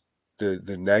just,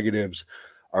 the negatives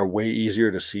are way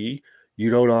easier to see. You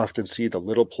don't often see the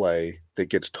little play that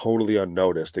gets totally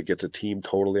unnoticed, that gets a team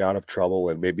totally out of trouble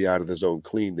and maybe out of the zone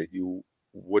clean that you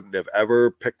wouldn't have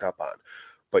ever picked up on.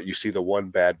 But you see the one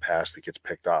bad pass that gets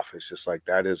picked off. It's just like,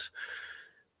 that is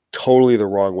totally the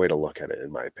wrong way to look at it,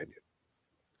 in my opinion.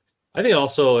 I think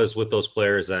also is with those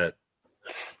players that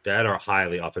are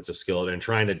highly offensive skilled and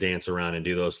trying to dance around and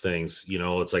do those things. You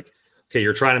know, it's like, okay,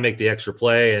 you're trying to make the extra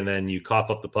play and then you cough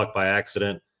up the puck by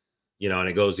accident, you know, and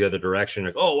it goes the other direction.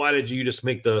 Like, oh, why did you just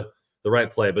make the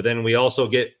right play? But then we also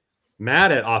get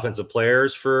mad at offensive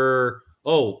players for,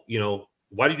 oh, you know,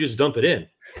 why did you just dump it in?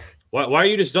 Why are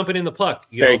you just dumping in the puck?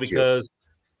 Because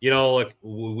you know, like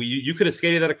you could have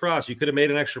skated that across. You could have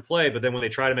made an extra play, but then when they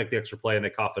try to make the extra play and they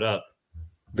cough it up,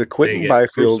 the Quentin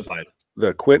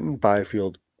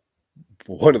Byfield,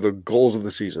 one of the goals of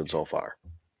the season so far.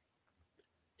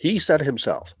 He said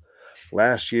himself,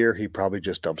 last year he probably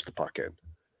just dumps the puck in,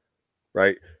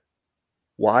 right?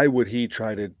 Why would he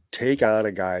try to take on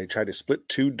a guy, try to split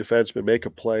two defensemen, make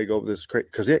a play, go over this?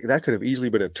 Because that could have easily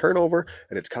been a turnover,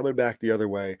 and it's coming back the other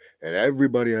way, and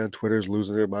everybody on Twitter is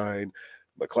losing their mind.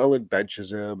 McClellan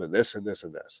benches him, and this and this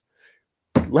and this.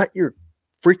 Let your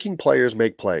freaking players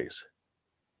make plays,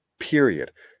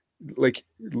 period. Like,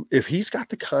 if he's got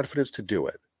the confidence to do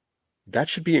it, that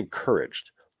should be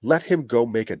encouraged. Let him go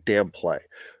make a damn play.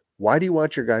 Why do you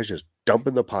want your guys just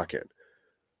dumping the puck in?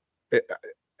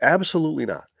 Absolutely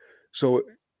not. So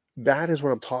that is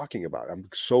what I'm talking about. I'm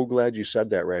so glad you said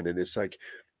that, Randon. It's like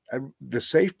the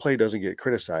safe play doesn't get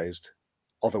criticized,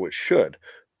 although it should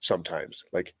sometimes.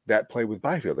 Like that play with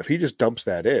Byfield. If he just dumps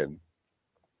that in,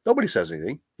 nobody says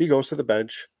anything. He goes to the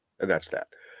bench, and that's that.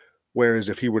 Whereas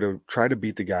if he were to try to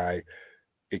beat the guy,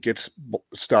 it gets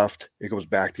stuffed, it goes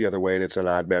back the other way, and it's an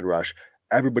odd man rush.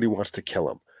 Everybody wants to kill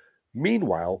him.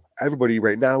 Meanwhile, everybody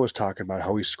right now is talking about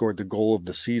how he scored the goal of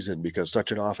the season because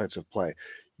such an offensive play.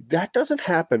 That doesn't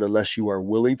happen unless you are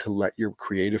willing to let your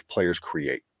creative players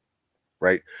create,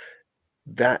 right?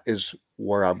 That is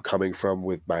where I'm coming from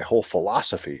with my whole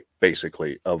philosophy,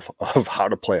 basically, of how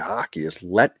to play hockey is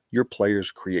let your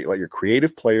players create, let your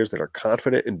creative players that are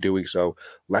confident in doing so,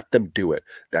 let them do it.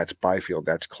 That's Byfield,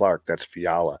 that's Clark, that's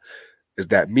Fiala. Does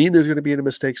that mean there's going to be a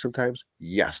mistake sometimes?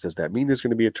 Yes. Does that mean there's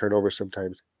going to be a turnover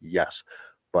sometimes? Yes.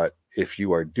 But if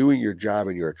you are doing your job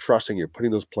and you're trusting, you're putting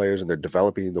those players and they're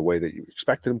developing in the way that you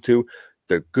expected them to,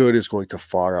 the good is going to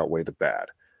far outweigh the bad.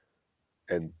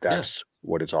 And that's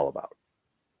what it's all about.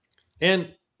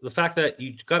 And the fact that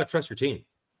you got to trust your team.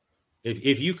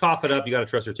 If you cough it up, you got to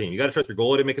trust your team. You got to trust your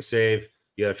goalie to make a save.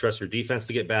 You got to trust your defense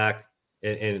to get back.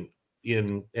 And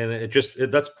it just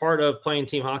that's part of playing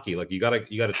team hockey. Like you got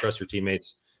to trust your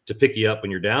teammates to pick you up when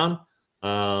you're down.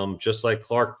 Just like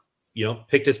Clark, you know,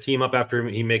 picked his team up after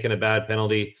he making a bad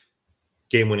penalty,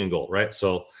 game-winning goal, right?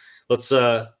 So let's.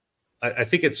 I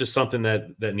think it's just something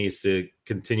that needs to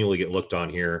continually get looked on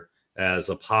here as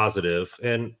a positive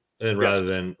and rather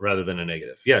than a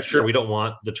negative. Yeah, sure, we don't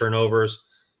want the turnovers,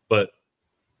 but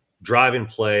driving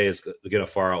play is going to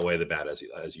far outweigh the bad, as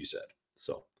you said.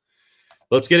 So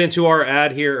let's get into our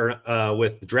ad here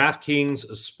with DraftKings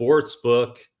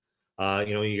Sportsbook.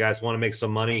 You guys want to make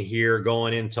some money here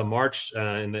going into March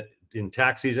in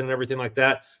tax season and everything like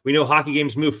that. We know hockey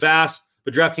games move fast,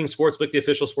 but DraftKings Sportsbook, the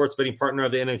official sports betting partner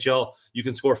of the NHL, you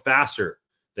can score faster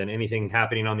than anything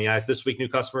happening on the ice. This week, new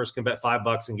customers can bet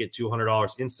 $5 and get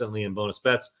 $200 instantly in bonus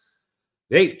bets.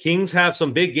 Hey, Kings have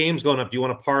some big games going up. Do you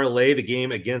want to parlay the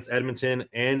game against Edmonton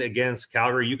and against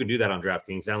Calgary? You can do that on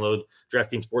DraftKings. Download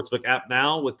DraftKings Sportsbook app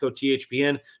now with code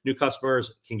THPN. New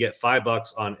customers can get $5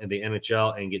 on the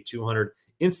NHL and get $200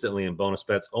 instantly in bonus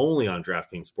bets only on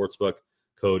DraftKings Sportsbook.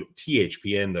 Code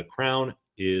THPN. The crown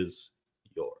is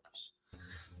yours.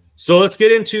 So let's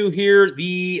get into here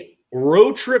the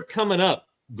road trip coming up,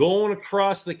 going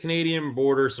across the Canadian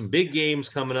border. Some big games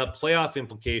coming up, playoff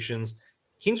implications.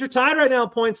 Kings are tied right now in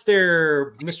points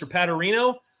there, Mr.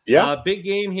 Paterino. Yeah. Big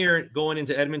game here going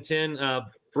into Edmonton,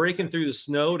 breaking through the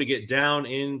snow to get down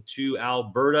into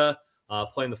Alberta,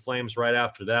 playing the Flames right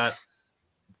after that.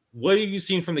 What have you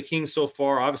seen from the Kings so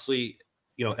far? Obviously,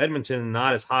 Edmonton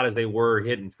not as hot as they were,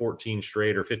 hitting 14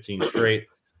 straight or 15 straight,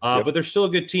 Yep. but they're still a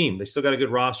good team. They still got a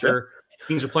good roster. Yeah.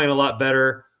 Kings are playing a lot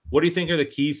better. What do you think are the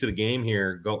keys to the game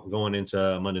here going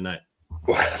into Monday night?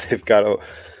 Well, they've got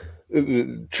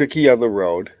a tricky on the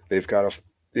road. They've got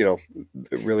a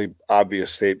really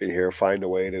obvious statement here. Find a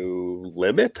way to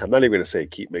limit. I'm not even going to say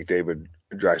keep McDavid,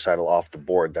 Draisaitl off the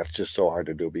board. That's just so hard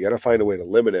to do. But you got to find a way to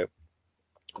limit it.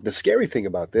 The scary thing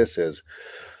about this is,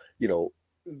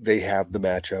 they have the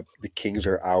matchup. The Kings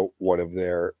are out one of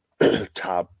their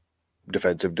top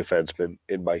defensive defensemen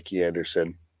in Mikey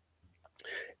Anderson,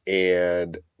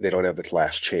 and they don't have the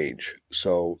last change.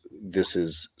 So this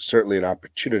is certainly an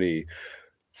opportunity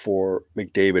for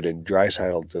McDavid and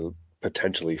Draisaitl to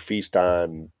potentially feast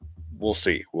on. We'll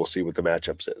see. We'll see what the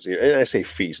matchup says. And I say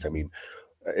feast. I mean,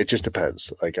 it just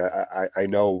depends. Like I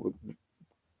know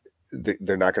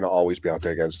they're not going to always be out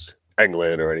there against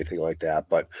England or anything like that,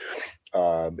 but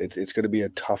it's going to be a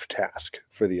tough task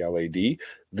for the LAD.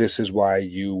 This is why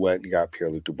you went and got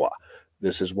Pierre-Luc Dubois.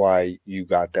 This is why you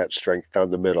got that strength down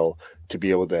the middle to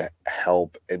be able to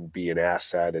help and be an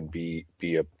asset and be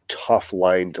a tough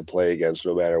line to play against,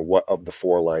 no matter what of the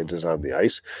four lines is on the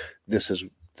ice. This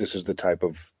is the type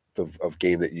of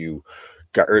game that you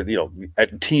got, or a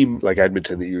team like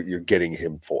Edmonton that you're getting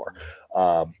him for.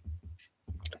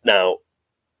 Now,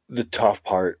 the tough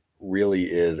part really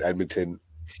is Edmonton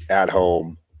at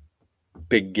home,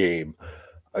 big game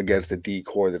against a D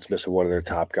core that's missing one of their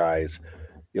top guys.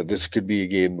 This could be a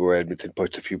game where Edmonton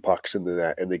puts a few pucks into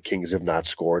that, and the Kings have not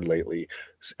scored lately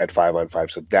at 5-on-5.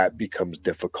 So that becomes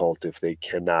difficult if they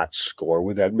cannot score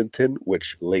with Edmonton,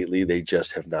 which lately they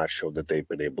just have not shown that they've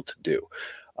been able to do.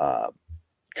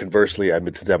 Conversely,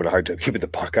 Edmonton's having a hard time keeping the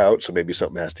puck out, so maybe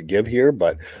something has to give here.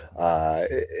 But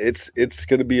it's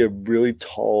going to be a really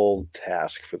tall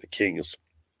task for the Kings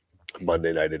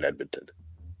Monday night in Edmonton.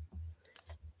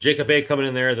 Jacob Bay coming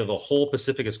in there. The whole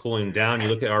Pacific is cooling down. You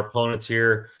look at our opponents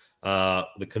here.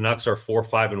 The Canucks are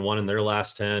 4-5-1 in their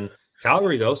last 10.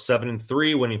 Calgary, though,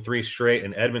 7-3, winning 3 straight.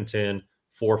 And Edmonton,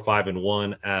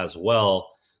 4-5-1 as well.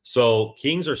 So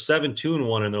Kings are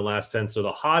 7-2-1 in their last 10. So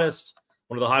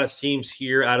one of the hottest teams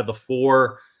here out of the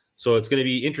 4. So it's going to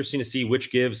be interesting to see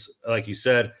which gives, like you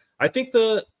said. I think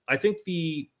the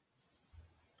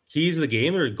keys of the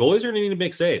game are goalies are going to need to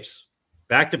make saves.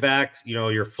 Back-to-back,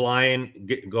 you're flying,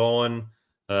 going.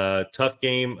 Tough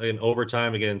game in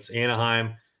overtime against Anaheim.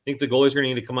 I think the goalies are going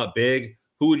to need to come up big.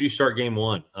 Who would you start game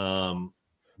one?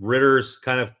 Ritter's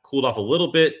kind of cooled off a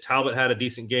little bit. Talbot had a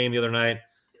decent game the other night.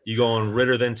 You going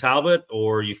Ritter then Talbot,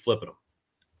 or you flipping them?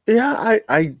 Yeah,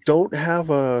 I don't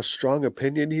have a strong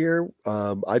opinion here.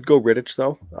 I'd go Rittich,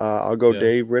 though. I'll go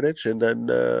Dave Rittich, and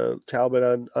then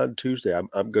Talbot on Tuesday.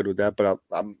 I'm good with that, but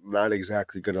I'm not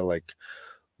exactly going to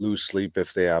lose sleep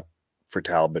if they opt for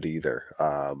Talbot either.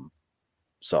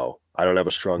 So I don't have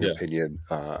a strong opinion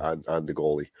on the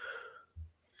goalie.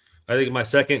 I think my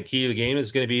second key to the game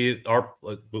is going to be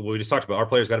what we just talked about. Our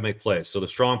players got to make plays. So the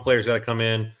strong players got to come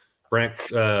in.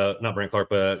 Not Brant Clark,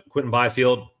 but Quentin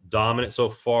Byfield, dominant so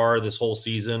far this whole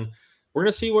season. We're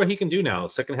going to see what he can do now.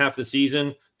 Second half of the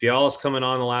season, Fiala's coming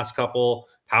on the last couple.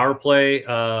 Power play,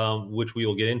 which we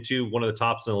will get into, one of the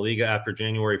tops in the league after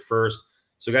January 1st.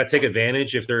 So got to take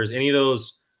advantage. If there's any of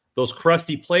those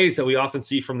crusty plays that we often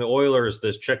see from the Oilers,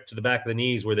 this check to the back of the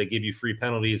knees where they give you free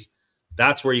penalties,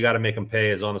 that's where you got to make them pay,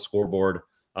 is on the scoreboard.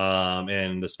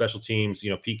 And the special teams,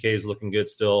 PK is looking good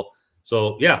still.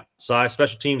 So,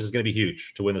 special teams is going to be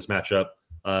huge to win this matchup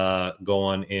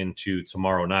going into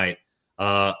tomorrow night.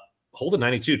 Hold at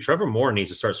 92. Trevor Moore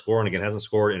needs to start scoring again. Hasn't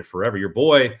scored in forever. Your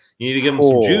boy, you need to give him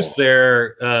some juice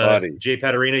there. Jay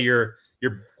Paterina, your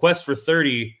quest for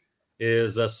 30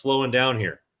 is slowing down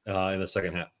here in the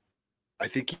second half. I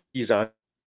think he's on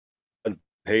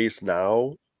pace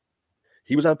now.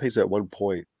 He was on pace at one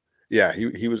point. Yeah,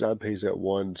 he was on pace at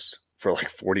once for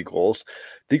 40 goals.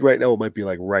 I think right now it might be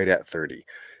right at 30.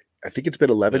 I think it's been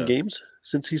 11 games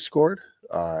since he scored.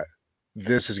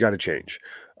 This has got to change.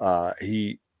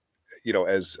 He,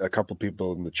 as a couple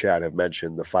people in the chat have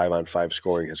mentioned, the 5-on-5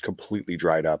 scoring has completely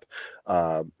dried up.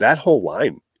 That whole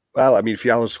line. Well, I mean,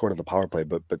 Fiala's scored on the power play,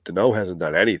 but Deneau hasn't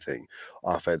done anything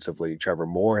offensively. Trevor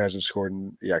Moore hasn't scored.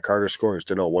 Carter scores.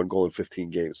 Deneau 1 goal in 15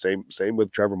 games. Same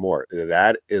with Trevor Moore.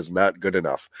 That is not good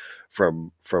enough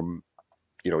from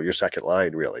your second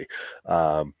line, really.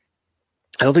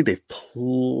 I don't think they've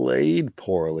played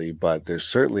poorly, but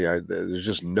there's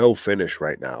just no finish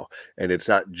right now, and it's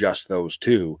not just those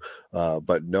two,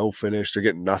 but no finish. They're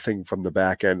getting nothing from the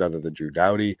back end other than Drew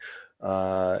Doughty,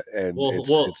 and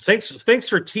Well, it's thanks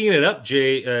for teeing it up,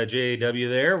 JW.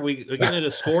 There, we getting into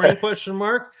scoring question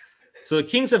mark. So the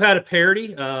Kings have had a parity,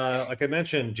 like I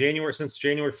mentioned, since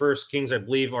January 1st. Kings, I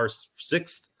believe, are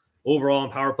 6th overall in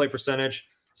power play percentage.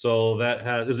 So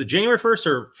was it January 1st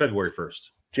or February 1st?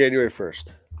 January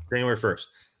 1st. January 1st.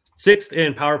 6th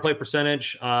in power play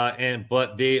percentage,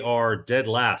 but they are dead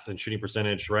last in shooting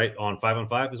percentage, right? On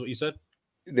 5-on-5 is what you said?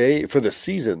 For the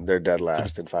season, they're dead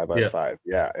last in 5-on-5.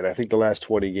 Yeah. And I think the last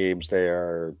 20 games they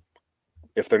are,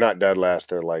 if they're not dead last,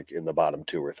 they're like in the bottom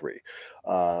 2 or 3.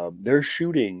 They're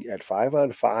shooting at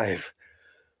 5-on-5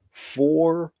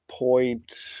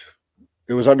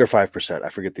 it was under 5%. I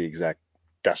forget the exact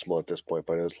decimal at this point,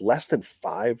 but it was less than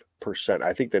 5%.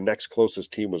 I think the next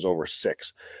closest team was over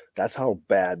 6. That's how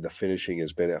bad the finishing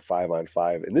has been at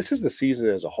 5-on-5. And this is the season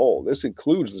as a whole. This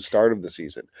includes the start of the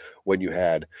season when you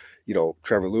had,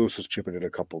 Trevor Lewis was chipping in a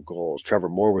couple goals. Trevor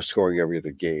Moore was scoring every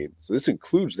other game. So this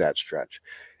includes that stretch.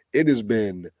 It has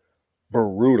been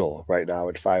brutal right now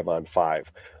at 5-on-5.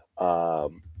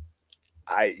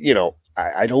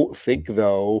 I don't think,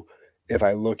 though, if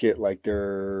I look at like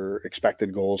their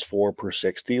expected goals for per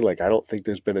 60, like I don't think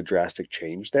there's been a drastic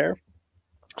change there.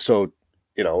 So,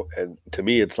 and to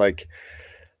me, it's like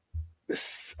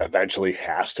this eventually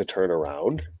has to turn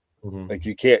around. Mm-hmm. Like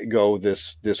you can't go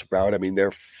this route. I mean, they're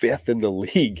 5th in the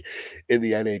league in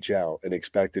the NHL in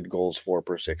expected goals for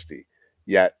per 60.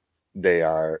 Yet they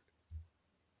are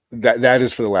that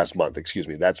is for the last month. Excuse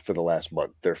me. That's for the last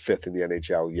month. They're 5th in the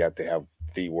NHL, yet they have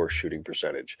the worst shooting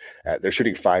percentage. They're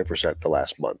shooting 5% the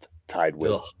last month, tied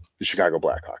with the Chicago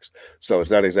Blackhawks. So it's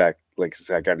not like it's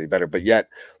not got any better. But yet,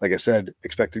 like I said,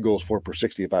 expected goals for per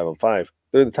 60 at 5-on-5.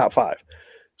 They're in the top 5.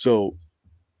 So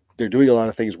they're doing a lot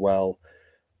of things well.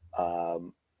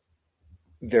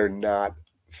 They're not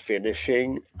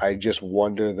finishing. I just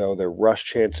wonder, though, their rush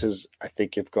chances, I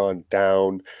think, have gone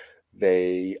down.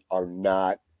 They are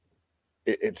not.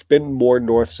 It's been more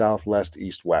north, south,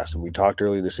 east, west. And we talked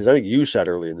early in the season. I think you said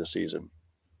early in the season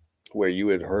where you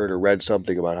had heard or read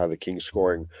something about how the Kings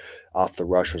scoring off the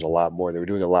rush was a lot more. They were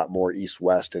doing a lot more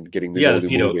east-west and getting the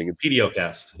goalie moving. PDO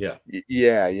cast, yeah.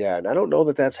 Yeah. And I don't know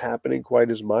that that's happening quite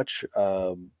as much.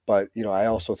 But, I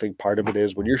also think part of it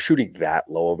is when you're shooting that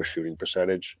low of a shooting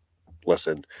percentage,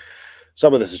 listen,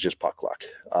 some of this is just puck luck.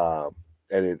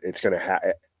 And it's going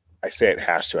to I say it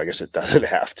has to. I guess it doesn't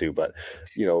have to, but,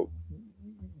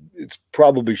 it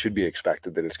probably should be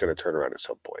expected that it's going to turn around at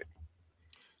some point.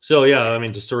 So, yeah, I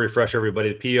mean, just to refresh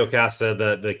everybody, the PDO cast said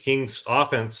that the Kings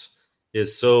offense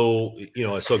is so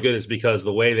good is because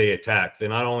the way they attack. They're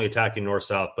not only attacking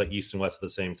north-south, but east and west at the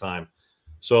same time.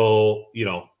 So,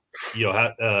 that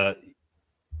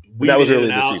was early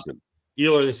in the season.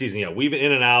 Early in the season, yeah. Weaving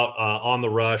in and out on the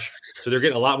rush. So they're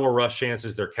getting a lot more rush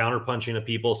chances. They're counter-punching to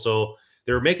people. So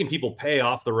they're making people pay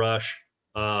off the rush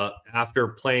after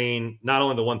playing not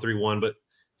only the 1-3-1, but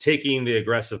taking the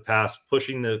aggressive pass,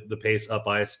 pushing the pace up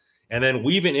ice, and then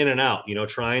weaving in and out,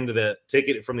 trying to take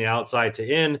it from the outside to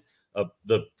in.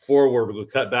 The forward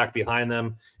would cut back behind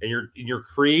them, and you're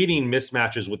creating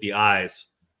mismatches with the eyes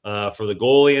for the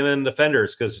goalie and then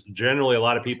defenders, because generally a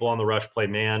lot of people on the rush play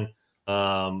man,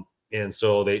 and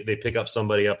so they pick up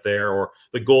somebody up there, or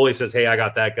the goalie says, "Hey, I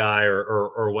got that guy,"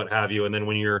 or what have you, and then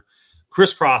when you're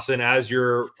crisscrossing as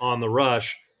you're on the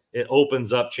rush, it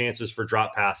opens up chances for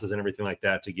drop passes and everything like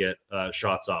that to get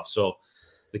shots off. So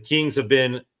the Kings have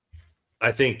been,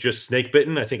 I think, just snake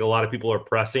bitten. I think a lot of people are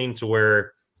pressing to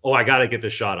where, I got to get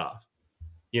this shot off,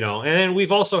 and then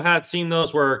we've also seen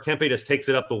those where Kempe just takes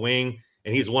it up the wing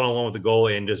and he's one-on-one with the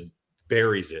goalie and just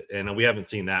buries it. And we haven't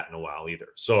seen that in a while either.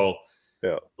 So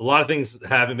yeah, a lot of things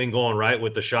haven't been going right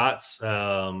with the shots,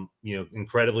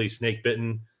 incredibly snake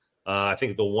bitten. I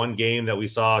think the one game that we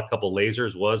saw a couple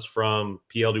lasers was from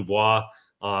PL Dubois,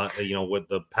 with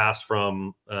the pass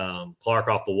from Clark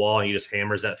off the wall, and he just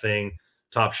hammers that thing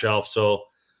top shelf. So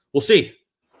we'll see.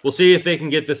 We'll see if they can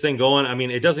get this thing going. I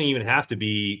mean, it doesn't even have to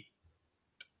be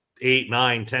 8,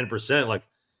 9, 10%. Like,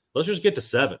 let's just get to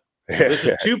 7. Let's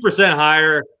just 2%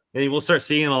 higher, and we'll start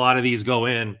seeing a lot of these go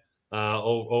in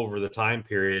over the time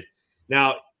period.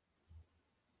 Now,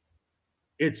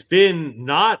 it's been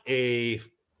not a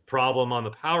problem on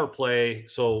the power play.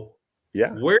 So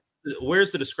yeah,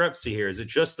 where's the discrepancy here? Is it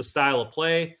just the style of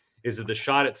play? Is it the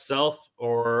shot itself,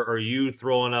 or are you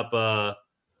throwing up a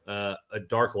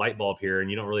dark light bulb here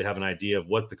and you don't really have an idea of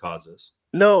what the cause is?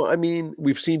 No, I mean,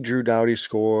 we've seen Drew Doughty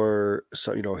score.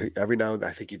 So, every now and then,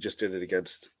 I think he just did it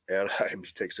against Anaheim.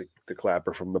 He takes the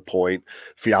clapper from the point.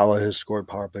 Fiala has scored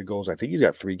power play goals. I think he's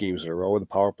got 3 games in a row with a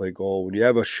power play goal. When you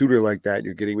have a shooter like that,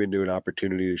 you're getting into an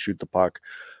opportunity to shoot the puck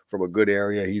from a good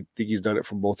area. He's done it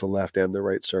from both the left and the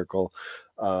right circle.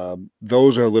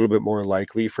 Those are a little bit more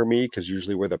likely for me because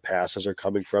usually where the passes are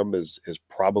coming from is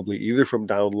probably either from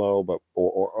down low,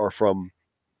 or from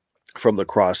the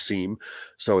cross seam.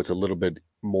 So it's a little bit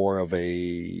more of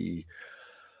I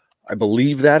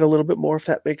believe that a little bit more, if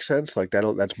that makes sense. Like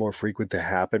that's more frequent to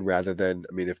happen rather than,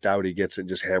 I mean, if Doughty gets it and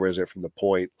just hammers it from the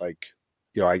point, like,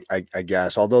 I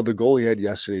guess, although the goal he had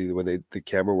yesterday, when the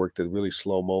camera worked the really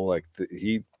slow-mo, like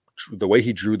the way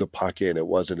he drew the puck in, it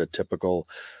wasn't a typical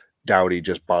Doughty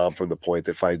just bomb from the point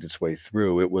that finds its way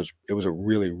through. It was a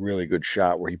really, really good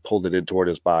shot where he pulled it in toward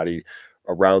his body,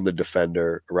 around the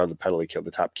defender, around the penalty kill, the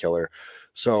top killer.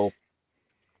 So,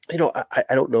 I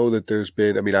don't know that there's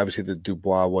been, I mean, obviously the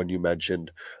Dubois one you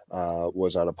mentioned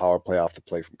was on a power play off the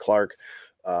play from Clark,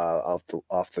 off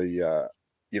the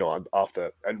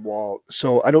end wall.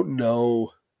 So I don't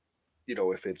know,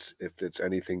 if it's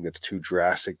anything that's too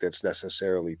drastic that's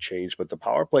necessarily changed, but the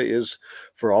power play is,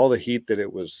 for all the heat that it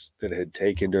had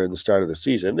taken during the start of the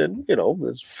season, and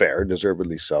it's fair,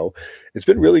 deservedly so. It's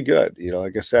been really good.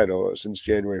 Like I said, since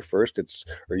January 1st,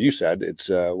 or you said it's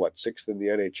what, 6th in the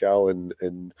NHL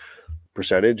in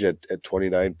percentage at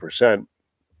 29%.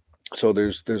 So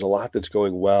there's a lot that's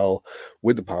going well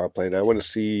with the power play, and I want to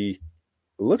see.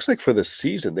 It looks like for the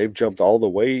season they've jumped all the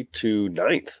way to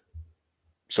 9th.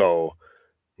 So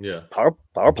Yeah. Power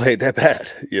play ain't that bad,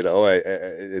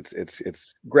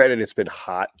 it's granted it's been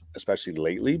hot, especially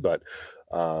lately, but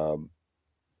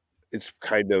it's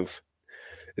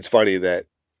it's funny that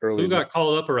early Who in the, got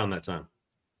called up around that time?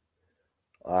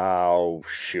 oh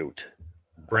shoot,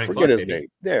 I Brant forget Clark, his baby. name.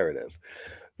 There it is.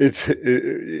 It's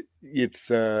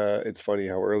funny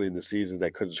how early in the season they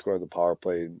couldn't score on the power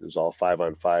play. It was all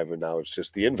 5-on-5, and now it's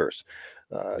just the inverse.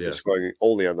 They're Yeah. scoring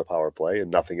only on the power play and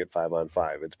nothing at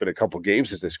 5-on-5. It's been a couple games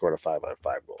since they scored a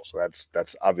 5-on-5 goal, so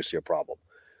that's obviously a problem.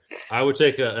 I would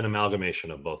take an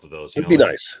amalgamation of both of those. It'd be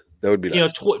nice. That would be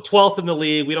nice. 12th in the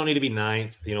league. We don't need to be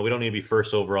 9th. We don't need to be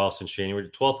first overall since January.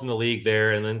 12th in the league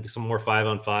there, and then some more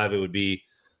 5-on-5. It would be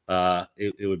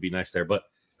it would be nice there. But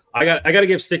I got to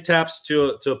give stick taps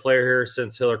to a player here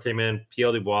since Hiller came in.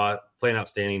 Pierre Dubois playing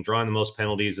outstanding, drawing the most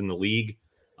penalties in the league.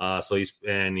 So he's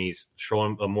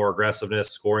showing a more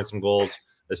aggressiveness, scoring some goals,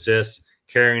 assists,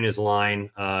 carrying his line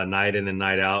night in and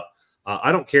night out.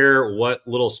 I don't care what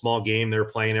little small game they're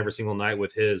playing every single night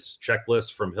with his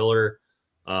checklist from Hiller.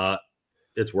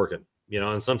 It's working,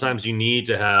 and sometimes you need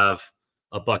to have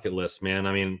a bucket list, man.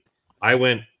 I mean, I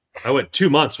went 2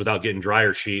 months without getting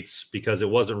dryer sheets because it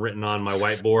wasn't written on my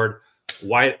whiteboard.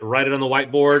 Write it on the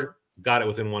whiteboard. Got it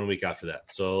within 1 week after that.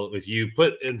 So if you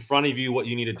put in front of you what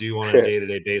you need to do on a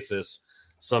day-to-day basis,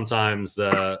 sometimes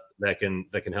that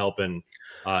can help. And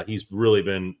he's really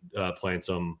been playing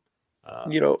some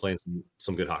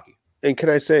good hockey. And can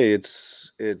I say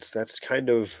that's kind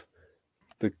of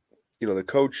the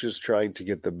coach is trying to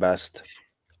get the best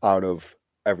out of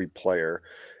every player,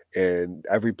 and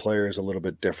every player is a little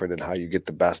bit different in how you get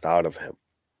the best out of him.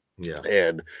 Yeah.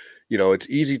 And it's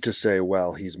easy to say,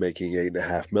 well, he's making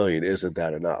 $8.5 million. Isn't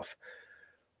that enough?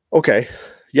 Okay.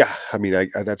 Yeah. I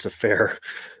mean, that's a fair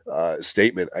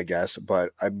statement, I guess, but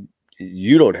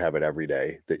you don't have it every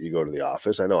day that you go to the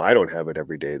office. I know I don't have it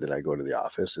every day that I go to the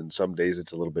office. And some days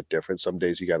it's a little bit different. Some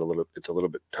days it's a little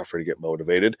bit tougher to get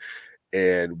motivated.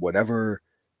 And whatever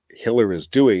Hiller is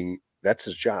doing, that's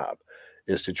his job,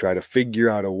 is to try to figure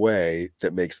out a way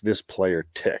that makes this player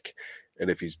tick. And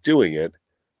if he's doing it,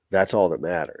 that's all that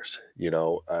matters.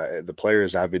 The player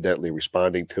is evidently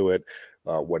responding to it,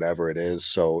 whatever it is.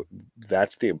 So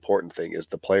that's the important thing, is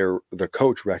the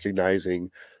coach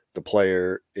recognizing the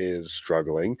player is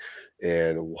struggling,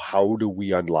 and how do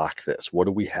we unlock this? What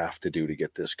do we have to do to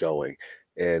get this going?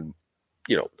 And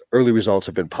early results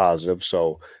have been positive,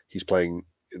 so he's playing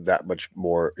that much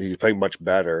more. He's playing much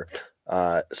better.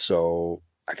 So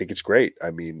I think it's great.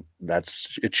 I mean,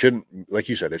 it shouldn't, like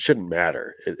you said, it shouldn't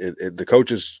matter. The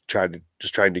coach is trying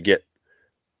to get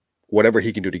whatever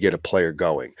he can do to get a player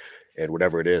going, and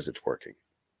whatever it is, it's working.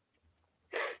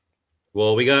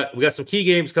 Well, we got some key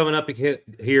games coming up here.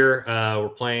 We're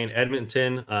playing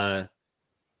Edmonton,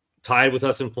 tied with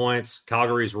us in points.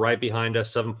 Calgary's right behind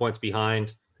us, 7 points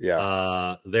behind.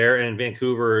 Yeah. There, and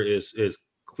Vancouver is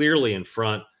clearly in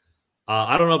front.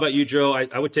 I don't know about you, Joe.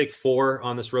 I would take 4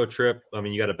 on this road trip. I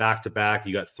mean, you got a back-to-back.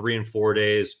 You got 3 and 4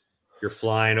 days. You're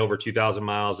flying over 2,000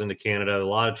 miles into Canada. A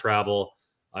lot of travel.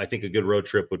 I think a good road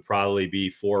trip would probably be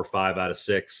 4 or 5 out of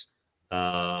 6.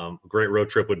 A great road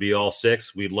trip would be all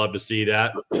 6. We'd love to see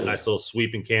that. Nice little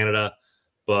sweep in Canada.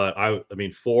 But I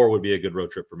mean, 4 would be a good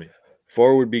road trip for me.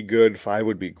 4 would be good. 5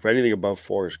 would be, anything above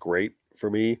 4 is great for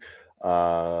me.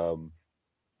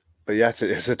 But yeah,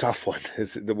 it's a tough one.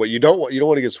 It's what you don't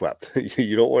want to get swept.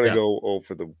 You don't want to go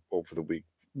over the week.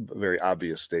 Very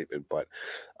obvious statement, but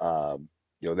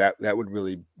that would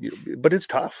really. But it's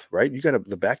tough, right? You got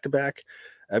the back-to-back.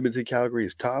 Edmonton, Calgary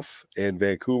is tough, and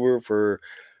Vancouver for.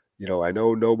 I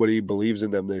know nobody believes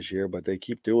in them this year, but they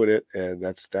keep doing it, and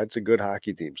that's a good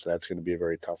hockey team. So that's going to be a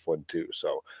very tough one too.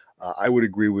 So I would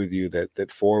agree with you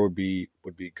that 4 would be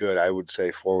good. I would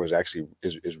say 4 was actually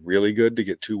is really good to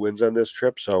get 2 wins on this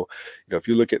trip. So if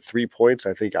you look at 3 points,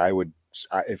 I think I would.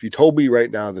 If you told me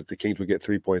right now that the Kings would get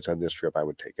 3 points on this trip, I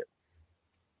would take it.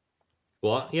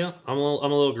 Well, I'm a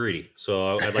little greedy,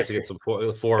 so I'd like to get some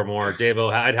 4 more.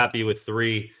 Davo, I'd happy with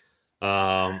 3.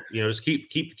 Just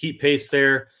keep pace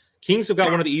there. Kings have got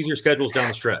one of the easier schedules down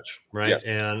the stretch, right? Yes.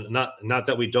 And not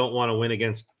that we don't want to win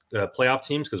against playoff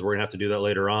teams, because we're gonna have to do that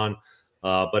later on.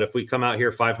 But if we come out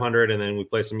here 500 and then we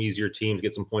play some easier teams,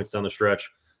 get some points down the stretch,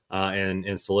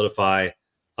 and solidify.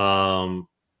 One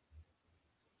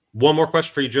more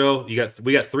question for you, Joe.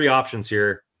 We got 3 options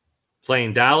here: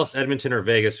 playing Dallas, Edmonton, or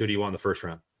Vegas. Who do you want in the first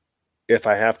round? If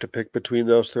I have to pick between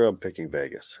those 3, I'm picking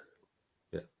Vegas.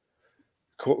 Yeah.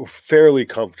 Fairly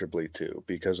comfortably too,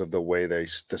 because of the way the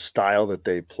style that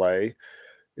they play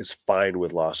is fine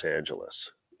with Los Angeles.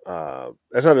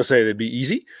 That's not to say they'd be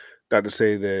easy, not to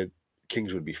say that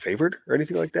Kings would be favored or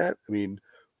anything like that. I mean,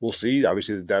 we'll see.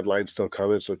 Obviously, the deadline's still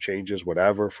coming, so changes,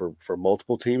 whatever, for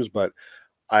multiple teams. But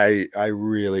I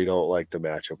really don't like the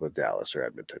matchup with Dallas or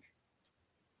Edmonton.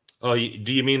 Oh,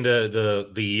 do you mean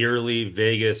the yearly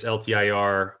Vegas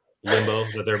LTIR limbo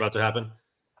that they're about to happen?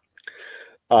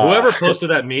 Whoever posted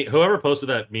that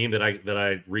meme that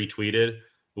I retweeted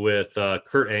with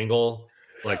Kurt Angle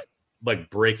like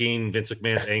breaking Vince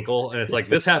McMahon's ankle, and it's like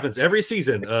this happens every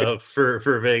season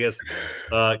for Vegas.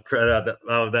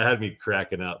 That had me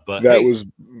cracking up. But that was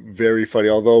very funny.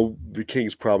 Although the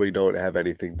Kings probably don't have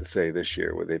anything to say this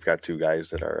year, where they've got 2 guys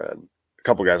that are on. A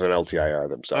couple guys on LTIR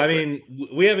themselves. I mean,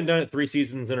 we haven't done it 3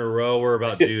 seasons in a row. We're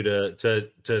about due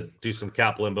to do some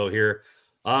cap limbo here,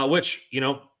 which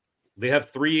they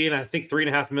have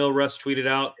 3.5 mil. Russ tweeted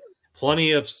out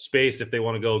plenty of space if they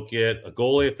want to go get a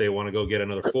goalie, if they want to go get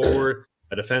another forward,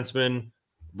 a defenseman.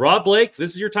 Rob Blake,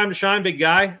 this is your time to shine, big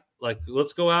guy. Like,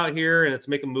 let's go out here and let's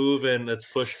make a move and let's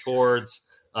push towards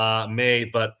May.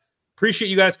 But appreciate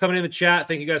you guys coming in the chat.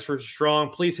 Thank you guys for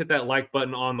strong. Please hit that like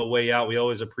button on the way out. We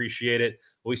always appreciate it.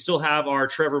 We still have our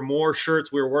Trevor Moore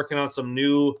shirts. We're working on some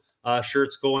new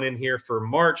shirts going in here for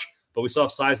March, but we still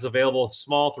have sizes available,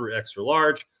 small through extra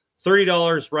large.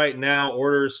 $30 right now.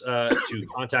 Orders to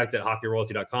contact at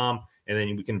hockeyroyalty.com, and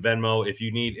then we can Venmo if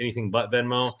you need anything but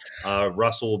Venmo.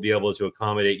 Russell will be able to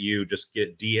accommodate you. Just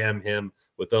DM him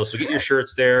with those. So get your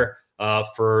shirts there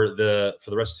for the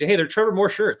rest. Say, hey, they're Trevor Moore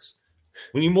shirts.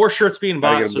 We need more shirts being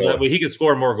bought so that way he can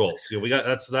score more goals. We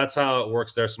got that's how it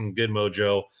works. There's some good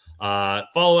mojo.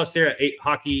 Follow us there at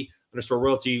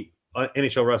 @hockey_royalty,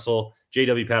 NHL Russell,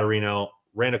 JW Paterino,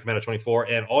 Rando Commando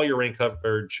 24, and all your rain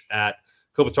coverage at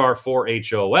Kopitar for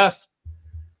HOF.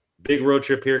 Big road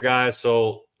trip here, guys.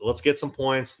 So let's get some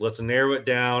points. Let's narrow it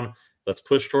down. Let's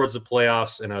push towards the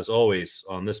playoffs. And as always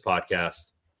on this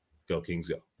podcast, go Kings,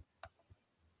 go.